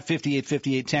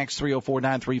 304-345-5858, text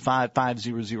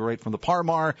 304-935-5008 from the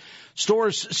Parmar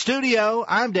Stores Studio.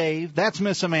 I'm Dave. That's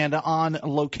Miss Amanda on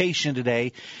location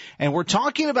today. And we're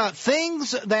talking about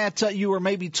things that you were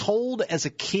maybe told as a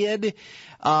kid,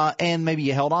 and maybe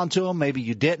you held on to them, maybe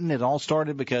you didn't. It all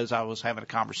started because I was having a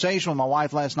conversation with my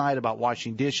wife last night about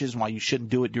washing dishes and why you shouldn't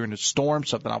do it during a storm,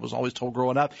 something I was always told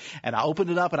growing up. And I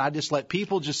opened it up and I just let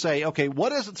people just say, okay,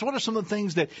 what are some of the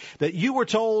things that you were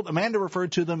told? Amanda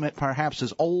referred to them perhaps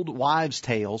as old wives'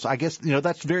 tales. I guess,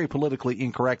 that's very politically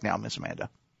incorrect now, Miss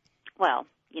Amanda. Well,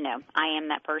 I am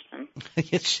that person.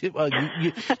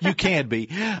 You can be.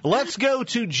 Let's go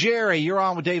to Jerry. You're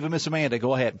on with Dave and Miss Amanda.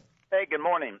 Go ahead. Hey, good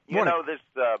morning. This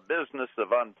business of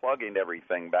unplugging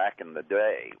everything back in the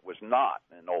day was not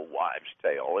an old wives'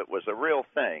 tale. It was a real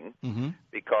thing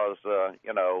because,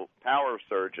 power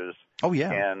surges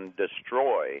can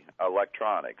destroy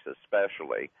electronics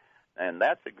especially. And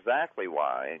that's exactly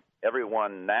why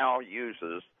everyone now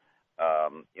uses, a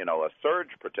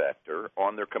surge protector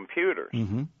on their computers.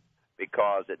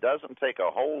 Because it doesn't take a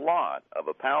whole lot of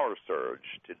a power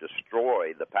surge to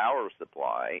destroy the power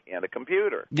supply in a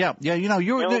computer. Yeah,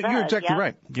 you're exactly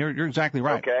right. You're exactly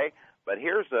right. Okay, but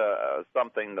here's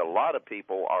something that a lot of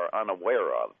people are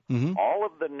unaware of. All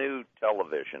of the new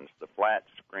televisions, the flat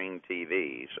screen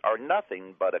TVs, are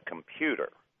nothing but a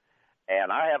computer.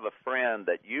 And I have a friend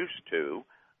that used to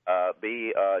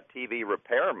be a TV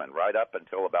repairman right up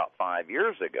until about 5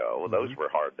 years ago. Those were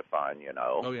hard to find,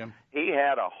 Oh, yeah. He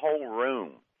had a whole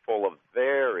room full of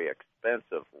very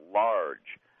expensive,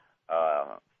 large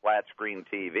flat-screen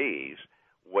TVs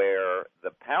where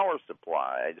the power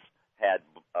supplies had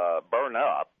burned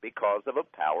up because of a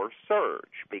power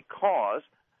surge, because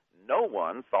no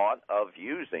one thought of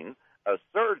using a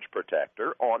surge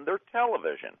protector on their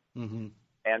television.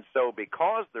 And so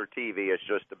because their TV is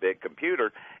just a big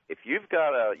computer, if you've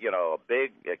got a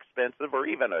big, expensive, or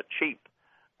even a cheap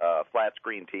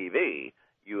flat-screen TV,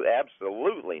 you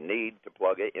absolutely need to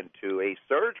plug it into a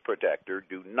surge protector.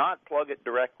 Do not plug it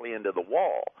directly into the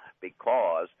wall,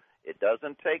 because it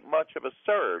doesn't take much of a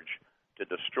surge to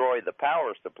destroy the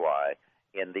power supply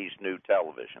in these new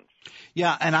televisions.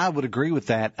 Yeah, and I would agree with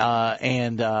that.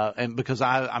 And because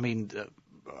on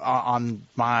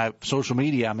my social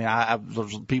media,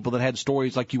 there's people that had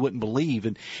stories like you wouldn't believe,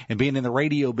 and being in the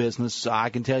radio business, I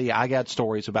can tell you I got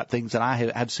stories about things that I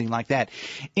have seen like that.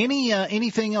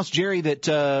 Anything else, Jerry, that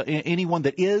anyone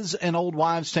that is an old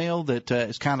wives' tale that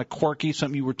is kind of quirky,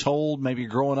 something you were told maybe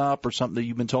growing up, or something that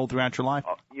you've been told throughout your life?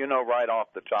 Right off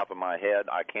the top of my head,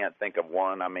 I can't think of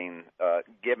one.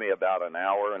 Give me about an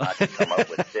hour and I can come up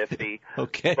with 50.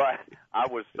 Okay. But I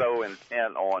was so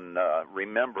intent on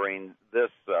remembering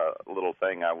this little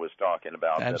thing I was talking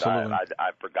about Absolutely. that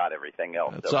I forgot everything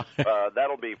else. So,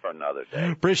 that'll be for another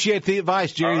day. Appreciate the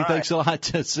advice, Jerry. Right. Thanks a lot.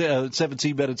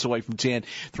 17 minutes away from 10.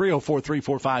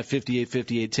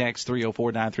 304-345-5858. Text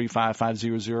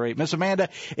 304-935-5008. Miss Amanda,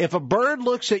 if a bird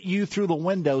looks at you through the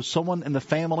window, someone in the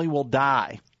family will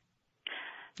die.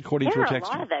 According to a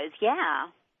text. There are a lot of those, yeah.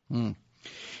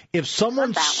 If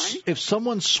someone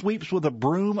sweeps with a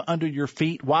broom under your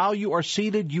feet while you are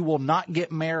seated, you will not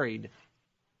get married.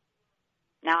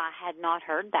 No, I had not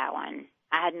heard that one.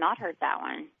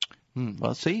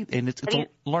 Well, see, and it's a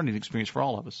learning experience for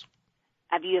all of us.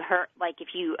 Have you heard, if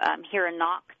you hear a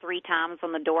knock 3 times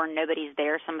on the door and nobody's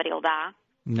there, somebody will die?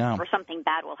 No. Or something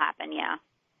bad will happen, yeah.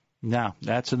 No,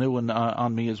 that's a new one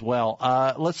on me as well.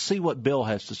 Let's see what Bill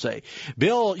has to say.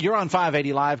 Bill, you're on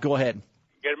 580 Live. Go ahead.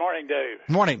 Good morning, Dave.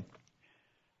 Morning.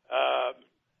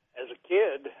 As a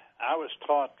kid, I was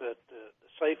taught that the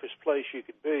safest place you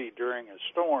could be during a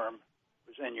storm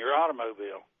was in your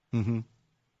automobile, due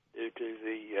to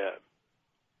the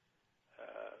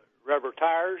rubber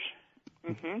tires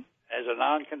as a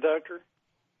non-conductor.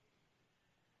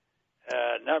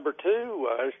 Number 2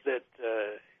 was that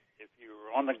if you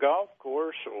were on the golf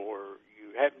course or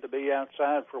you happened to be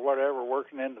outside for whatever,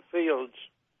 working in the fields,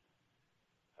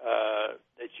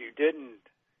 that you didn't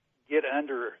get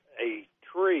under a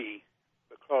tree,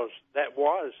 because that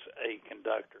was a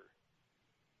conductor.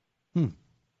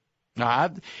 Now,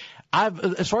 I've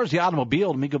as far as the automobile,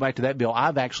 let me go back to that, Bill.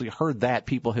 I've actually heard that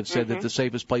people have said that the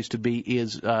safest place to be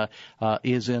is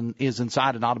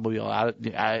inside an automobile.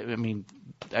 I mean,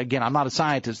 again, I'm not a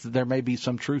scientist. There may be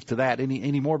some truth to that.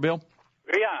 Any more, Bill?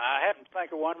 Yeah, I happen to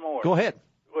think of one more. Go ahead.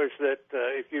 Was that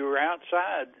if you were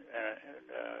outside and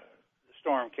the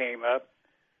storm came up,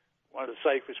 one of the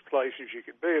safest places you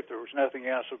could be, if there was nothing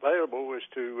else available, was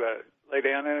to lay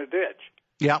down in a ditch.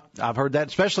 Yeah, I've heard that,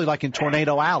 especially like in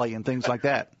Tornado Alley and things like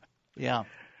that. Yeah,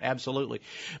 absolutely.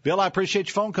 Bill, I appreciate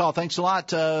your phone call. Thanks a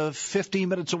lot. 15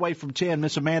 minutes away from 10.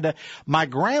 Miss Amanda, my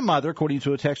grandmother, according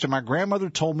to a texter, my grandmother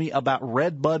told me about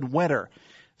redbud winter.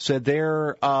 Said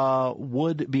there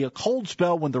would be a cold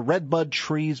spell when the redbud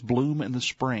trees bloom in the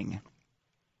spring.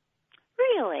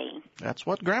 Really? That's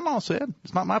what Grandma said.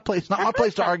 It's not my place. Not my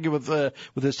place to argue with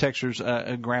this texter's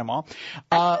grandma.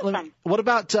 What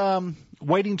about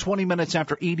waiting 20 minutes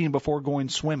after eating before going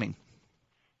swimming?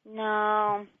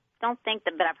 No, don't think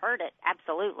that, but I've heard it.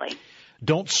 Absolutely.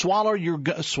 Don't swallow your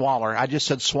swaller. I just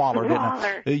said swaller, didn't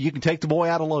I? You can take the boy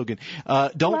out of Logan.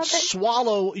 Don't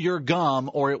swallow your gum,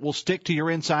 or it will stick to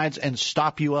your insides and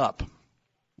stop you up.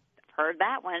 Heard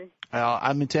that one.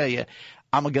 I'm gonna tell you,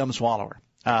 I'm a gum swallower.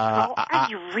 Are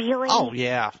you really? Oh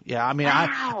yeah. I mean,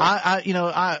 wow.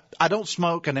 I don't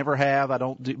smoke. I never have. I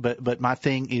don't do, but my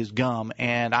thing is gum,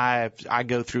 and I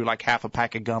go through like half a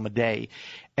pack of gum a day,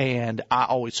 and I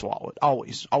always swallow it.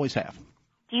 Always have.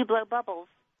 Do you blow bubbles?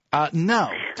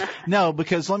 No,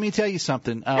 because let me tell you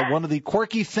something. One of the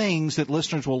quirky things that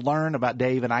listeners will learn about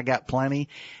Dave, and I got plenty,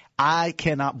 I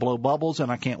cannot blow bubbles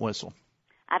and I can't whistle.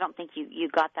 I don't think you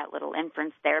got that little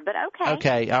inference there, but okay.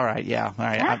 Okay, all right, yeah, all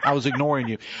right. I was ignoring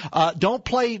you. Don't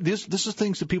play, this is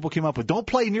things that people came up with. Don't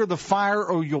play near the fire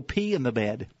or you'll pee in the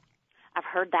bed. I've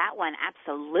heard that one,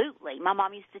 absolutely. My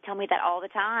mom used to tell me that all the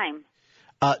time.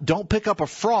 Don't pick up a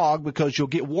frog because you'll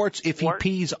get warts if he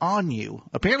pees on you.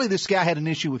 Apparently this guy had an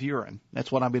issue with urine.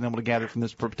 That's what I've been able to gather from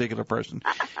this particular person.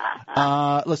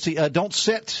 Let's see. Don't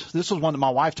sit. This was one that my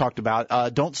wife talked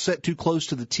about. Don't sit too close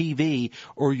to the TV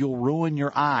or you'll ruin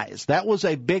your eyes. That was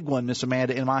a big one, Miss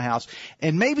Amanda, in my house.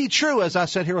 And may be true as I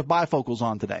sit here with bifocals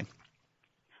on today.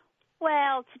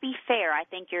 Well, to be fair, I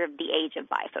think you're of the age of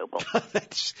bifocal.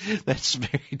 That's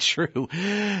very true.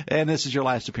 And this is your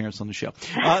last appearance on the show.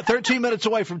 13 minutes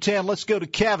away from 10. Let's go to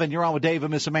Kevin. You're on with Dave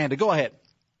and Miss Amanda. Go ahead.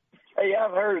 Hey,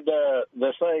 I've heard the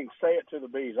saying, say it to the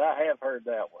bees. I have heard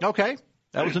that one. Okay.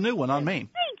 That was a new one on me.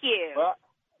 Thank you. Well,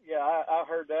 yeah, I've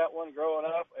heard that one growing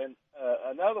up. And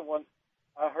another one,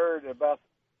 I heard about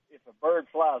if a bird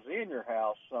flies in your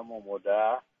house, someone will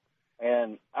die.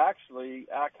 And actually,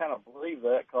 I kind of believe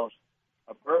that because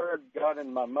a bird got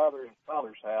in my mother and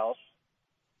father's house,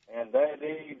 and that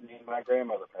evening my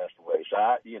grandmother passed away. So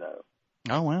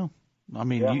Oh, well. I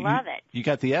mean, love it. You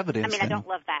got the evidence. I mean, I don't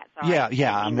love that. Sorry.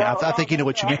 Yeah. I mean, I think you know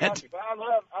what you meant.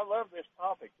 I love this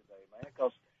topic today, man,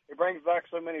 because it brings back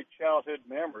so many childhood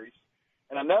memories.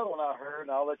 And another one I heard,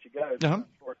 and I'll let you go.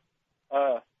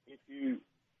 Uh-huh. If you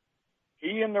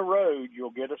pee in the road,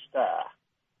 you'll get a sty.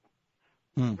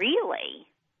 Really?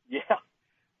 Yeah.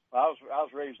 I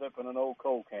was raised up in an old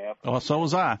coal camp. Oh, so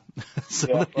was I.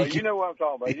 You know what I'm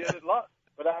talking about.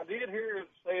 But I did hear it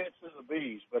say it to the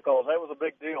bees because that was a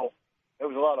big deal. There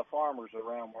was a lot of farmers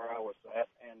around where I was at,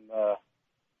 and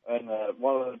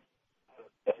one of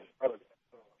his brother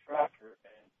got a tractor,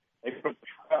 and they put the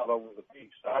trout over the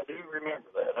bees. So I do remember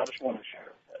that. I just want to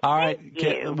share that. All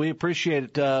right, we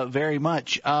appreciate it very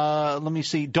much. Let me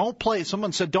see.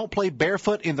 Someone said don't play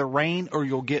barefoot in the rain or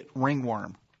you'll get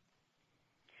ringworm.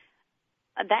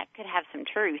 That could have some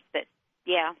truth, but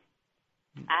yeah,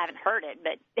 I haven't heard it,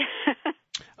 but.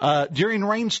 During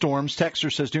rainstorms,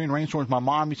 Texter says, during rainstorms, my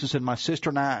mom used to send my sister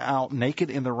and I out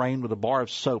naked in the rain with a bar of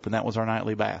soap, and that was our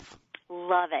nightly bath.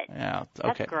 Love it. Yeah,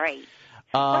 okay. That's great.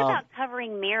 What about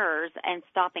covering mirrors and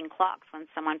stopping clocks when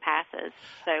someone passes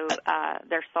so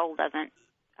their soul doesn't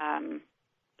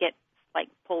get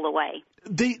pulled away?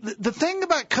 The thing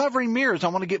about covering mirrors, I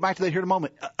want to get back to that here in a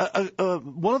moment.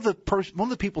 One of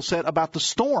the people said about the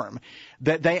storm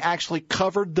that they actually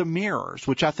covered the mirrors,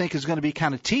 which I think is going to be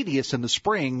kind of tedious in the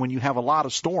spring when you have a lot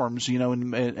of storms.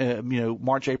 In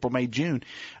March, April, May, June,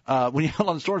 when you have a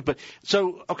lot of storms. But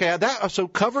so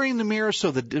covering the mirrors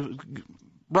so that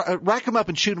rack them up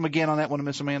and shoot them again on that one,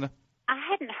 Miss Amanda. I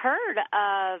hadn't heard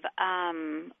of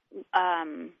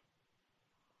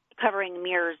covering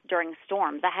mirrors during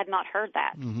storms. I had not heard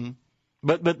that. Mm-hmm.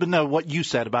 But no, what you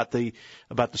said about the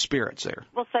spirits there.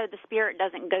 Well, so the spirit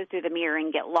doesn't go through the mirror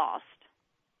and get lost.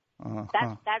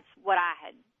 That's what I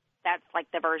had. That's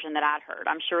the version that I'd heard.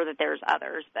 I'm sure that there's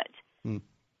others, but.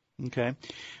 Okay.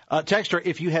 Texter,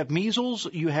 if you have measles,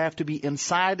 you have to be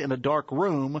inside in a dark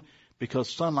room because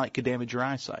sunlight could damage your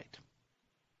eyesight,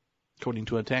 according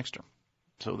to a texter.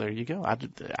 So there you go. I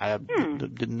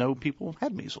didn't know people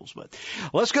had measles, but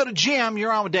let's go to Jim.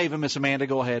 You're on with Dave and Miss Amanda.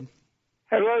 Go ahead.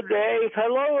 Hello, Dave.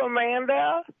 Hello,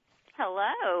 Amanda.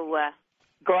 Hello.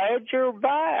 Glad you're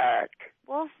back.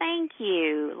 Well, thank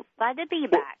you. Glad to be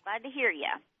back. Glad to hear you.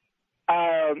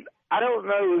 I don't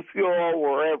know if you all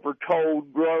were ever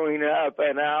told growing up,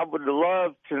 and I would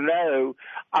love to know.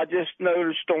 I just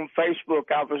noticed on Facebook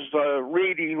I was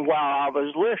reading while I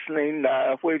was listening,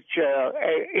 which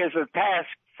is a task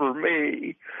for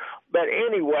me. But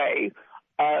anyway,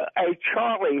 a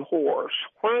Charlie horse,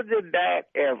 where did that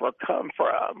ever come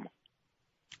from?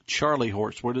 Charlie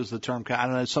horse. Where does the term come? I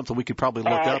don't know. It's something we could probably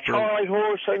look up. Charlie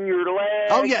horse on your leg.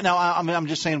 Oh yeah, no. I'm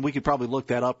just saying we could probably look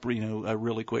that up.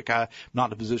 Really quick. I'm not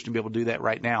in a position to be able to do that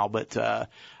right now, but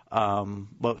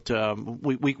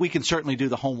we can certainly do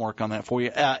the homework on that for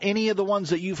you. Any of the ones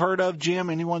that you've heard of, Jim?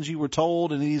 Any ones you were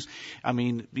told? And these,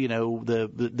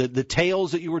 the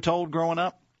tales that you were told growing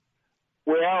up.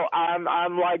 Well,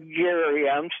 I'm like Jerry.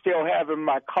 I'm still having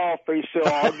my coffee, so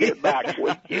I'll get back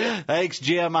with you. Thanks,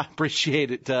 Jim. I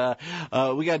appreciate it.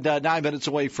 We got 9 minutes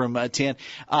away from 10.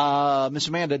 Miss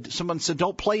Amanda, someone said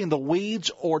don't play in the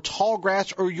weeds or tall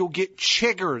grass or you'll get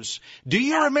chiggers. Do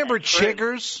you remember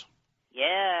chiggers?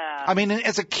 Yeah. I mean,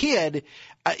 as a kid,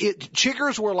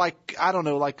 chiggers were like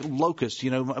locusts.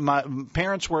 My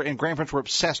parents and grandparents were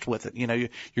obsessed with it.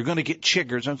 You're going to get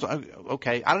chiggers. And so,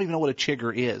 okay, I don't even know what a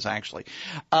chigger is actually.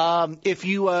 If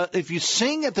you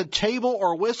sing at the table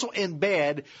or whistle in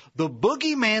bed, the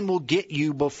boogeyman will get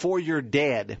you before you're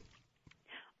dead.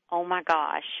 Oh my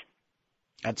gosh.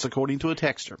 That's according to a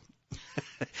texter.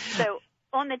 So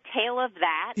on the tail of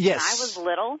that, yes. When I was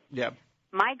little. Yeah.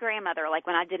 My grandmother,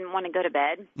 when I didn't want to go to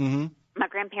bed, my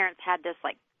grandparents had this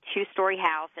 2-story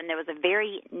house, and there was a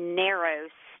very narrow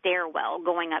stairwell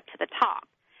going up to the top.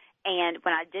 And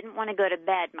when I didn't want to go to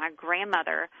bed, my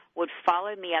grandmother would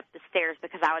follow me up the stairs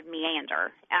because I would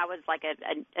meander. I was like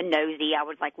a nosy. I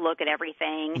would look at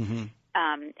everything. Mm-hmm.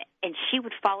 And she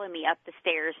would follow me up the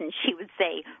stairs, and she would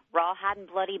say, "Rawhide and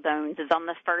Bloody Bones is on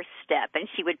the first step," and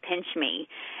she would pinch me.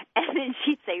 And then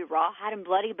she'd say, "Rawhide and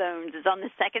Bloody Bones is on the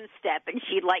second step," and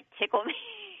she'd tickle me.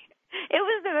 It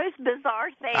was the most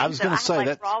bizarre thing. I was going to say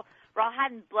that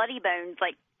Rawhide and Bloody Bones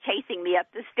chasing me up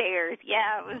the stairs.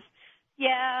 Yeah, it was.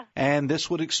 Yeah. And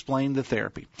this would explain the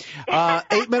therapy.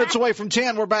 8 minutes away from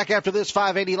 10. We're back after this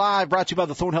 580 Live, brought to you by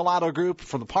the Thornhill Auto Group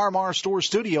from the Par-Mar Store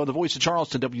Studio, the voice of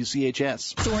Charleston,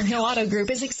 WCHS. Thornhill Auto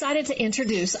Group is excited to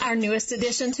introduce our newest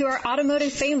addition to our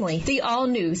automotive family, the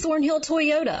all-new Thornhill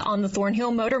Toyota on the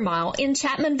Thornhill Motor Mile in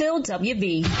Chapmanville,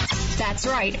 WV. That's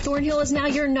right. Thornhill is now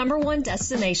your #1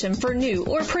 destination for new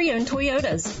or pre-owned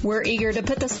Toyotas. We're eager to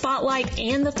put the spotlight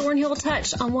and the Thornhill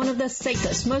touch on one of the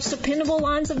safest, most dependable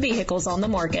lines of vehicles on the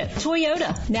market.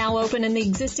 Toyota, now open in the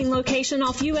existing location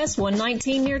off US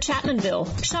 119 near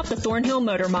Chapmanville. Shop the Thornhill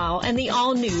Motor Mile and the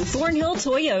all-new Thornhill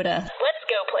Toyota. Let's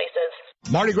go places.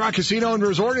 Mardi Gras Casino and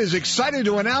Resort is excited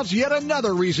to announce yet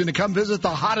another reason to come visit the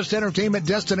hottest entertainment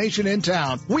destination in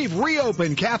town. We've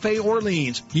reopened Cafe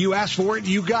Orleans. You asked for it,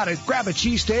 you got it. Grab a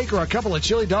cheesesteak or a couple of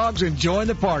chili dogs and join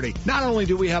the party. Not only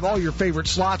do we have all your favorite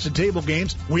slots and table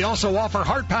games, we also offer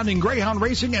heart-pounding Greyhound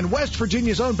racing and West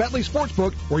Virginia's own Bentley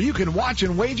Sportsbook, where you can watch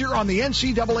and wager on the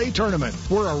NCAA tournament.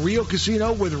 We're a real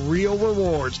casino with real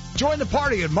rewards. Join the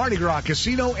party at Mardi Gras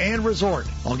Casino and Resort.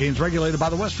 All games regulated by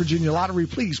the West Virginia Lottery.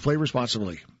 Please play responsibly.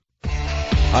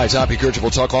 Hi, it's Hoppy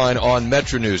Kercheval, Talk Line on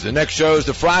Metro News. The next show is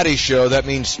the Friday show. That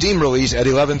means Steam Release at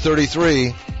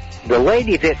 11:33. The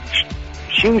lady that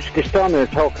she was just on there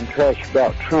talking trash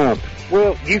about Trump.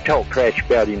 Well, you talk trash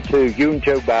about him, too. You and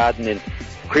Joe Biden and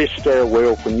Chris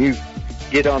Stilwell, when you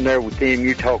get on there with them,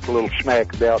 you talk a little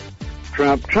smack about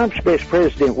Trump. Trump's the best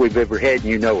president we've ever had, and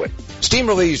you know it. Steam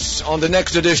Release on the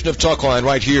next edition of Talk Line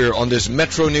right here on this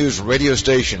Metro News radio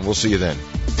station. We'll see you then.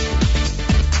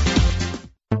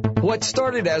 What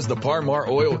started as the Par-Mar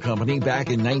Oil Company back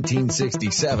in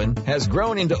 1967 has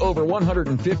grown into over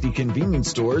 150 convenience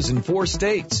stores in 4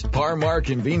 states. Par-Mar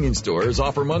convenience stores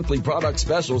offer monthly product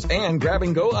specials and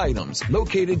grab-and-go items.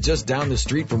 Located just down the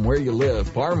street from where you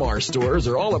live, Par-Mar stores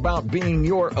are all about being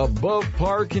your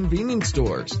above-par convenience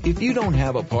stores. If you don't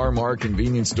have a Par-Mar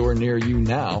convenience store near you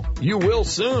now, you will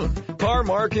soon.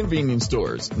 Par-Mar convenience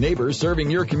stores, neighbors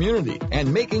serving your community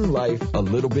and making life a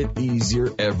little bit easier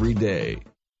every day.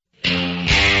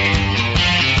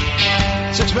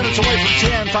 6 minutes away from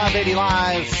 10, 580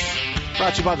 Live.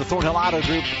 Brought to you by the Thornhill Auto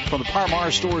Group from the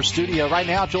Par-Mar Store Studio. Right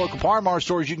now at your local Par-Mar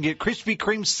stores, you can get Krispy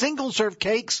Kreme single-serve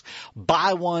cakes.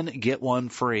 Buy one, get one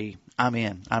free. I'm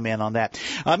in on that.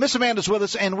 Miss Amanda's with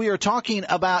us, and we are talking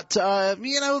about,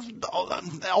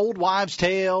 old wives'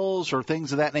 tales or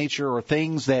things of that nature, or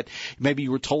things that maybe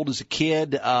you were told as a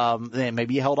kid, and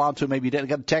maybe you held on to, maybe you didn't. I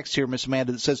got a text here, Miss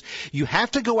Amanda, that says, you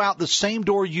have to go out the same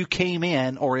door you came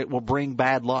in, or it will bring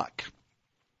bad luck.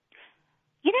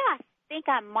 I think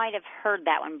I might have heard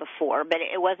that one before, but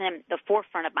it wasn't the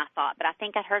forefront of my thought, but I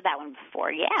think I'd heard that one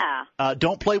before, yeah.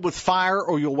 Don't play with fire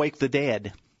or you'll wake the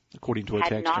dead, according to a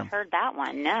text. I had not heard that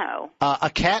one, no.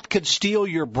 A cat could steal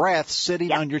your breath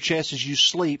sitting on your chest as you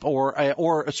sleep,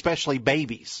 or especially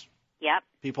babies. Yep.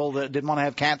 People that didn't want to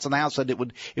have cats in the house said it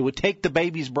would take the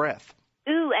baby's breath.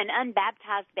 Ooh, an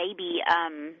unbaptized baby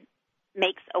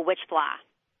makes a witch fly.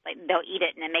 Like they'll eat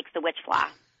it and it makes the witch fly.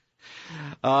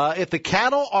 If the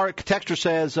cattle are, texter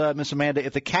says, Miss Amanda,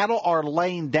 if the cattle are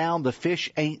laying down, the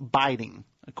fish ain't biting,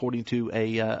 according to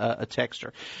a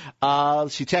texter.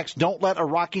 She texts, don't let a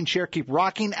rocking chair keep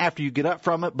rocking after you get up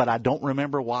from it, but I don't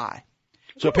remember why.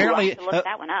 So apparently,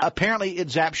 apparently it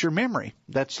zaps your memory.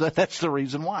 That's the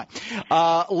reason why.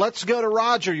 Let's go to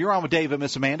Roger. You're on with David,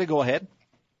 Miss Amanda. Go ahead.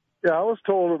 Yeah, I was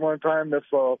told at one time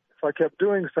if I kept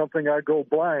doing something, I'd go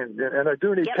blind, and I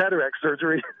do need cataract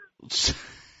surgery.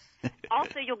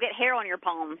 Also, you'll get hair on your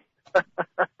palm.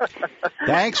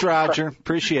 Thanks, Roger.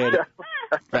 Appreciate it.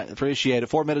 Appreciate it.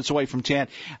 4 minutes away from 10.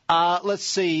 Let's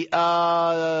see. We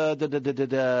got.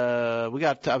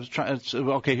 I was trying.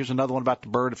 Okay, here's another one about the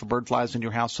bird. If a bird flies in your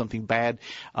house, something bad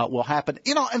will happen.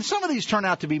 And some of these turn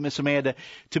out to be, Miss Amanda,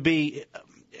 to be,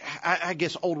 I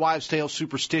guess, old wives' tales,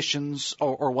 superstitions,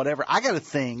 or whatever. I got a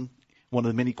thing. One of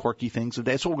the many quirky things of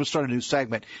Dave. So we're going to start a new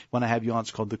segment when I have you on.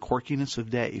 It's called The Quirkiness of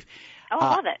Dave. Oh,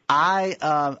 I love it.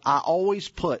 I always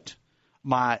put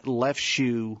my left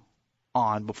shoe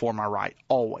on before my right.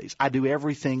 Always. I do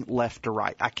everything left to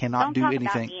right. I cannot do anything. Don't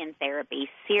talk about me in therapy.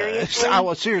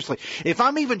 Seriously? Seriously. If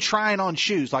I'm even trying on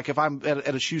shoes, like if I'm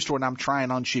at a shoe store and I'm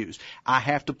trying on shoes, I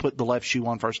have to put the left shoe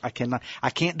on first. I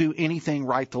can't do anything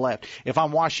right to left. If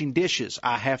I'm washing dishes,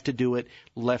 I have to do it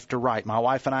left to right. My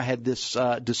wife and I had this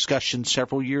discussion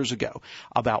several years ago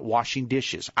about washing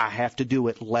dishes. I have to do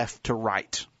it left to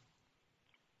right.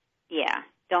 Yeah.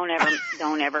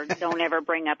 Don't ever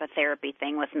bring up a therapy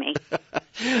thing with me.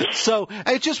 So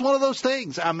it's just one of those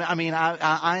things. I mean,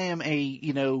 I am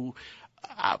a,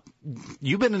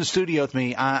 You've been in the studio with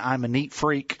me. I'm a neat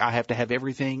freak. I have to have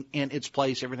everything in its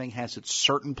place. Everything has its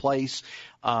certain place.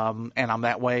 And I'm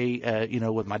that way,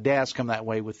 with my desk. I'm that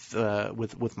way with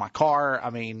my car. I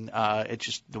mean, it's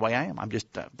just the way I am. I'm just,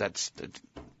 that's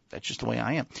just the way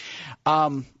I am.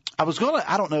 I've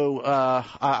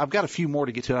got a few more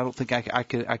to get to. I don't think I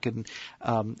can.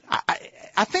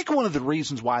 I think one of the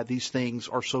reasons why these things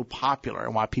are so popular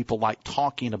and why people like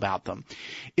talking about them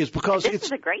is because this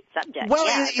is a great subject. Well,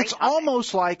 yeah, it's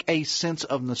almost like a sense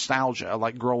of nostalgia,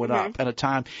 like growing up at a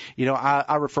time.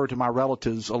 I refer to my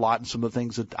relatives a lot and some of the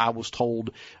things that I was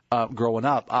told growing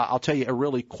up. I'll tell you a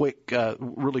really quick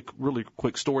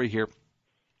story here.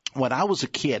 When I was a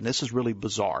kid, and this is really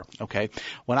bizarre, okay?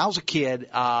 When I was a kid,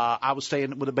 I was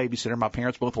staying with a babysitter. My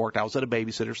parents both worked. I was at a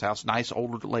babysitter's house, nice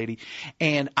older lady,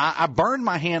 and I burned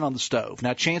my hand on the stove.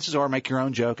 Now, chances are, make your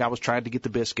own joke, I was trying to get the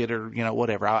biscuit or,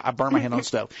 whatever. I burned my hand on the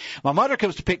stove. My mother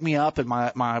comes to pick me up, and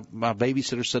my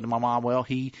babysitter said to my mom, well,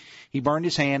 he burned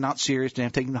his hand, not serious, didn't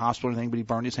have to take him to the hospital or anything, but he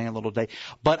burned his hand a little day.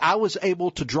 But I was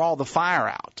able to draw the fire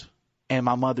out. And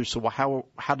my mother said, well,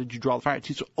 how did you draw the fire out?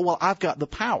 She said, well, I've got the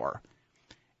power.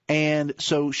 And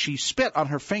so she spit on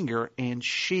her finger, and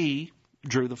she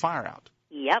drew the fire out.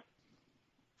 Yep.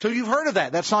 So you've heard of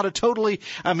that. That's not a totally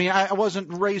 – I mean, I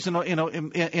wasn't raised in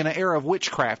an era of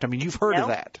witchcraft. I mean, you've heard of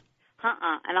that.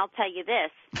 And I'll tell you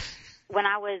this. When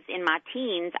I was in my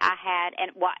teens, I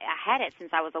had it since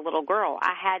I was a little girl.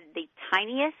 I had the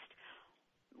tiniest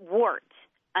wart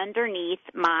underneath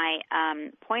my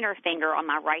pointer finger on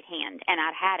my right hand, and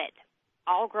I'd had it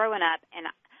all growing up, and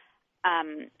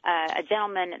a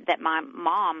gentleman that my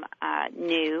mom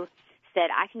knew said,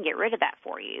 I can get rid of that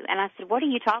for you. And I said, what are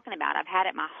you talking about? I've had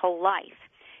it my whole life.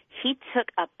 He took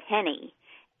a penny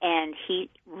and he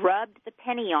rubbed the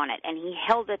penny on it, and he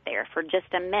held it there for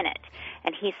just a minute.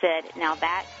 And he said, now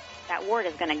that wart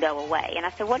is going to go away. And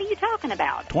I said, what are you talking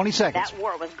about? 20 seconds. That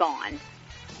wart was gone.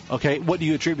 Okay, what do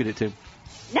you attribute it to?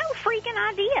 No freaking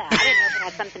idea. I didn't know if it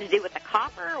had something to do with the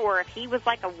copper or if he was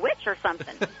like a witch or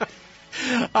something.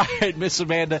 All right, Miss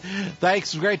Amanda,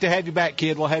 thanks. Great to have you back,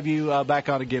 kid. We'll have you back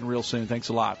on again real soon. Thanks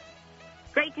a lot.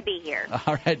 Great to be here.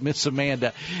 All right, Miss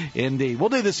Amanda, indeed. We'll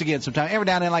do this again sometime. Every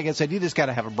now and then, like I said, you just got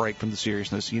to have a break from the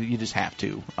seriousness. You just have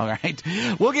to. All right.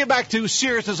 We'll get back to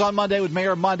seriousness on Monday with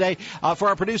Mayor Monday. For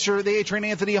our producer, the A-Train,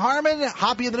 Anthony Harmon,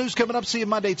 Hoppy in the News coming up. See you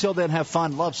Monday. Till then, have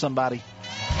fun. Love somebody.